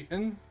been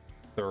beaten,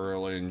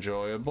 thoroughly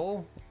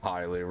enjoyable,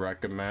 highly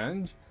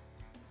recommend.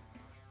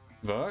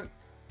 But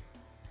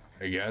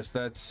I guess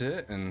that's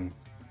it, and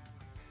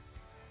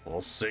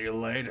we'll see you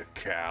later,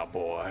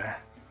 cowboy.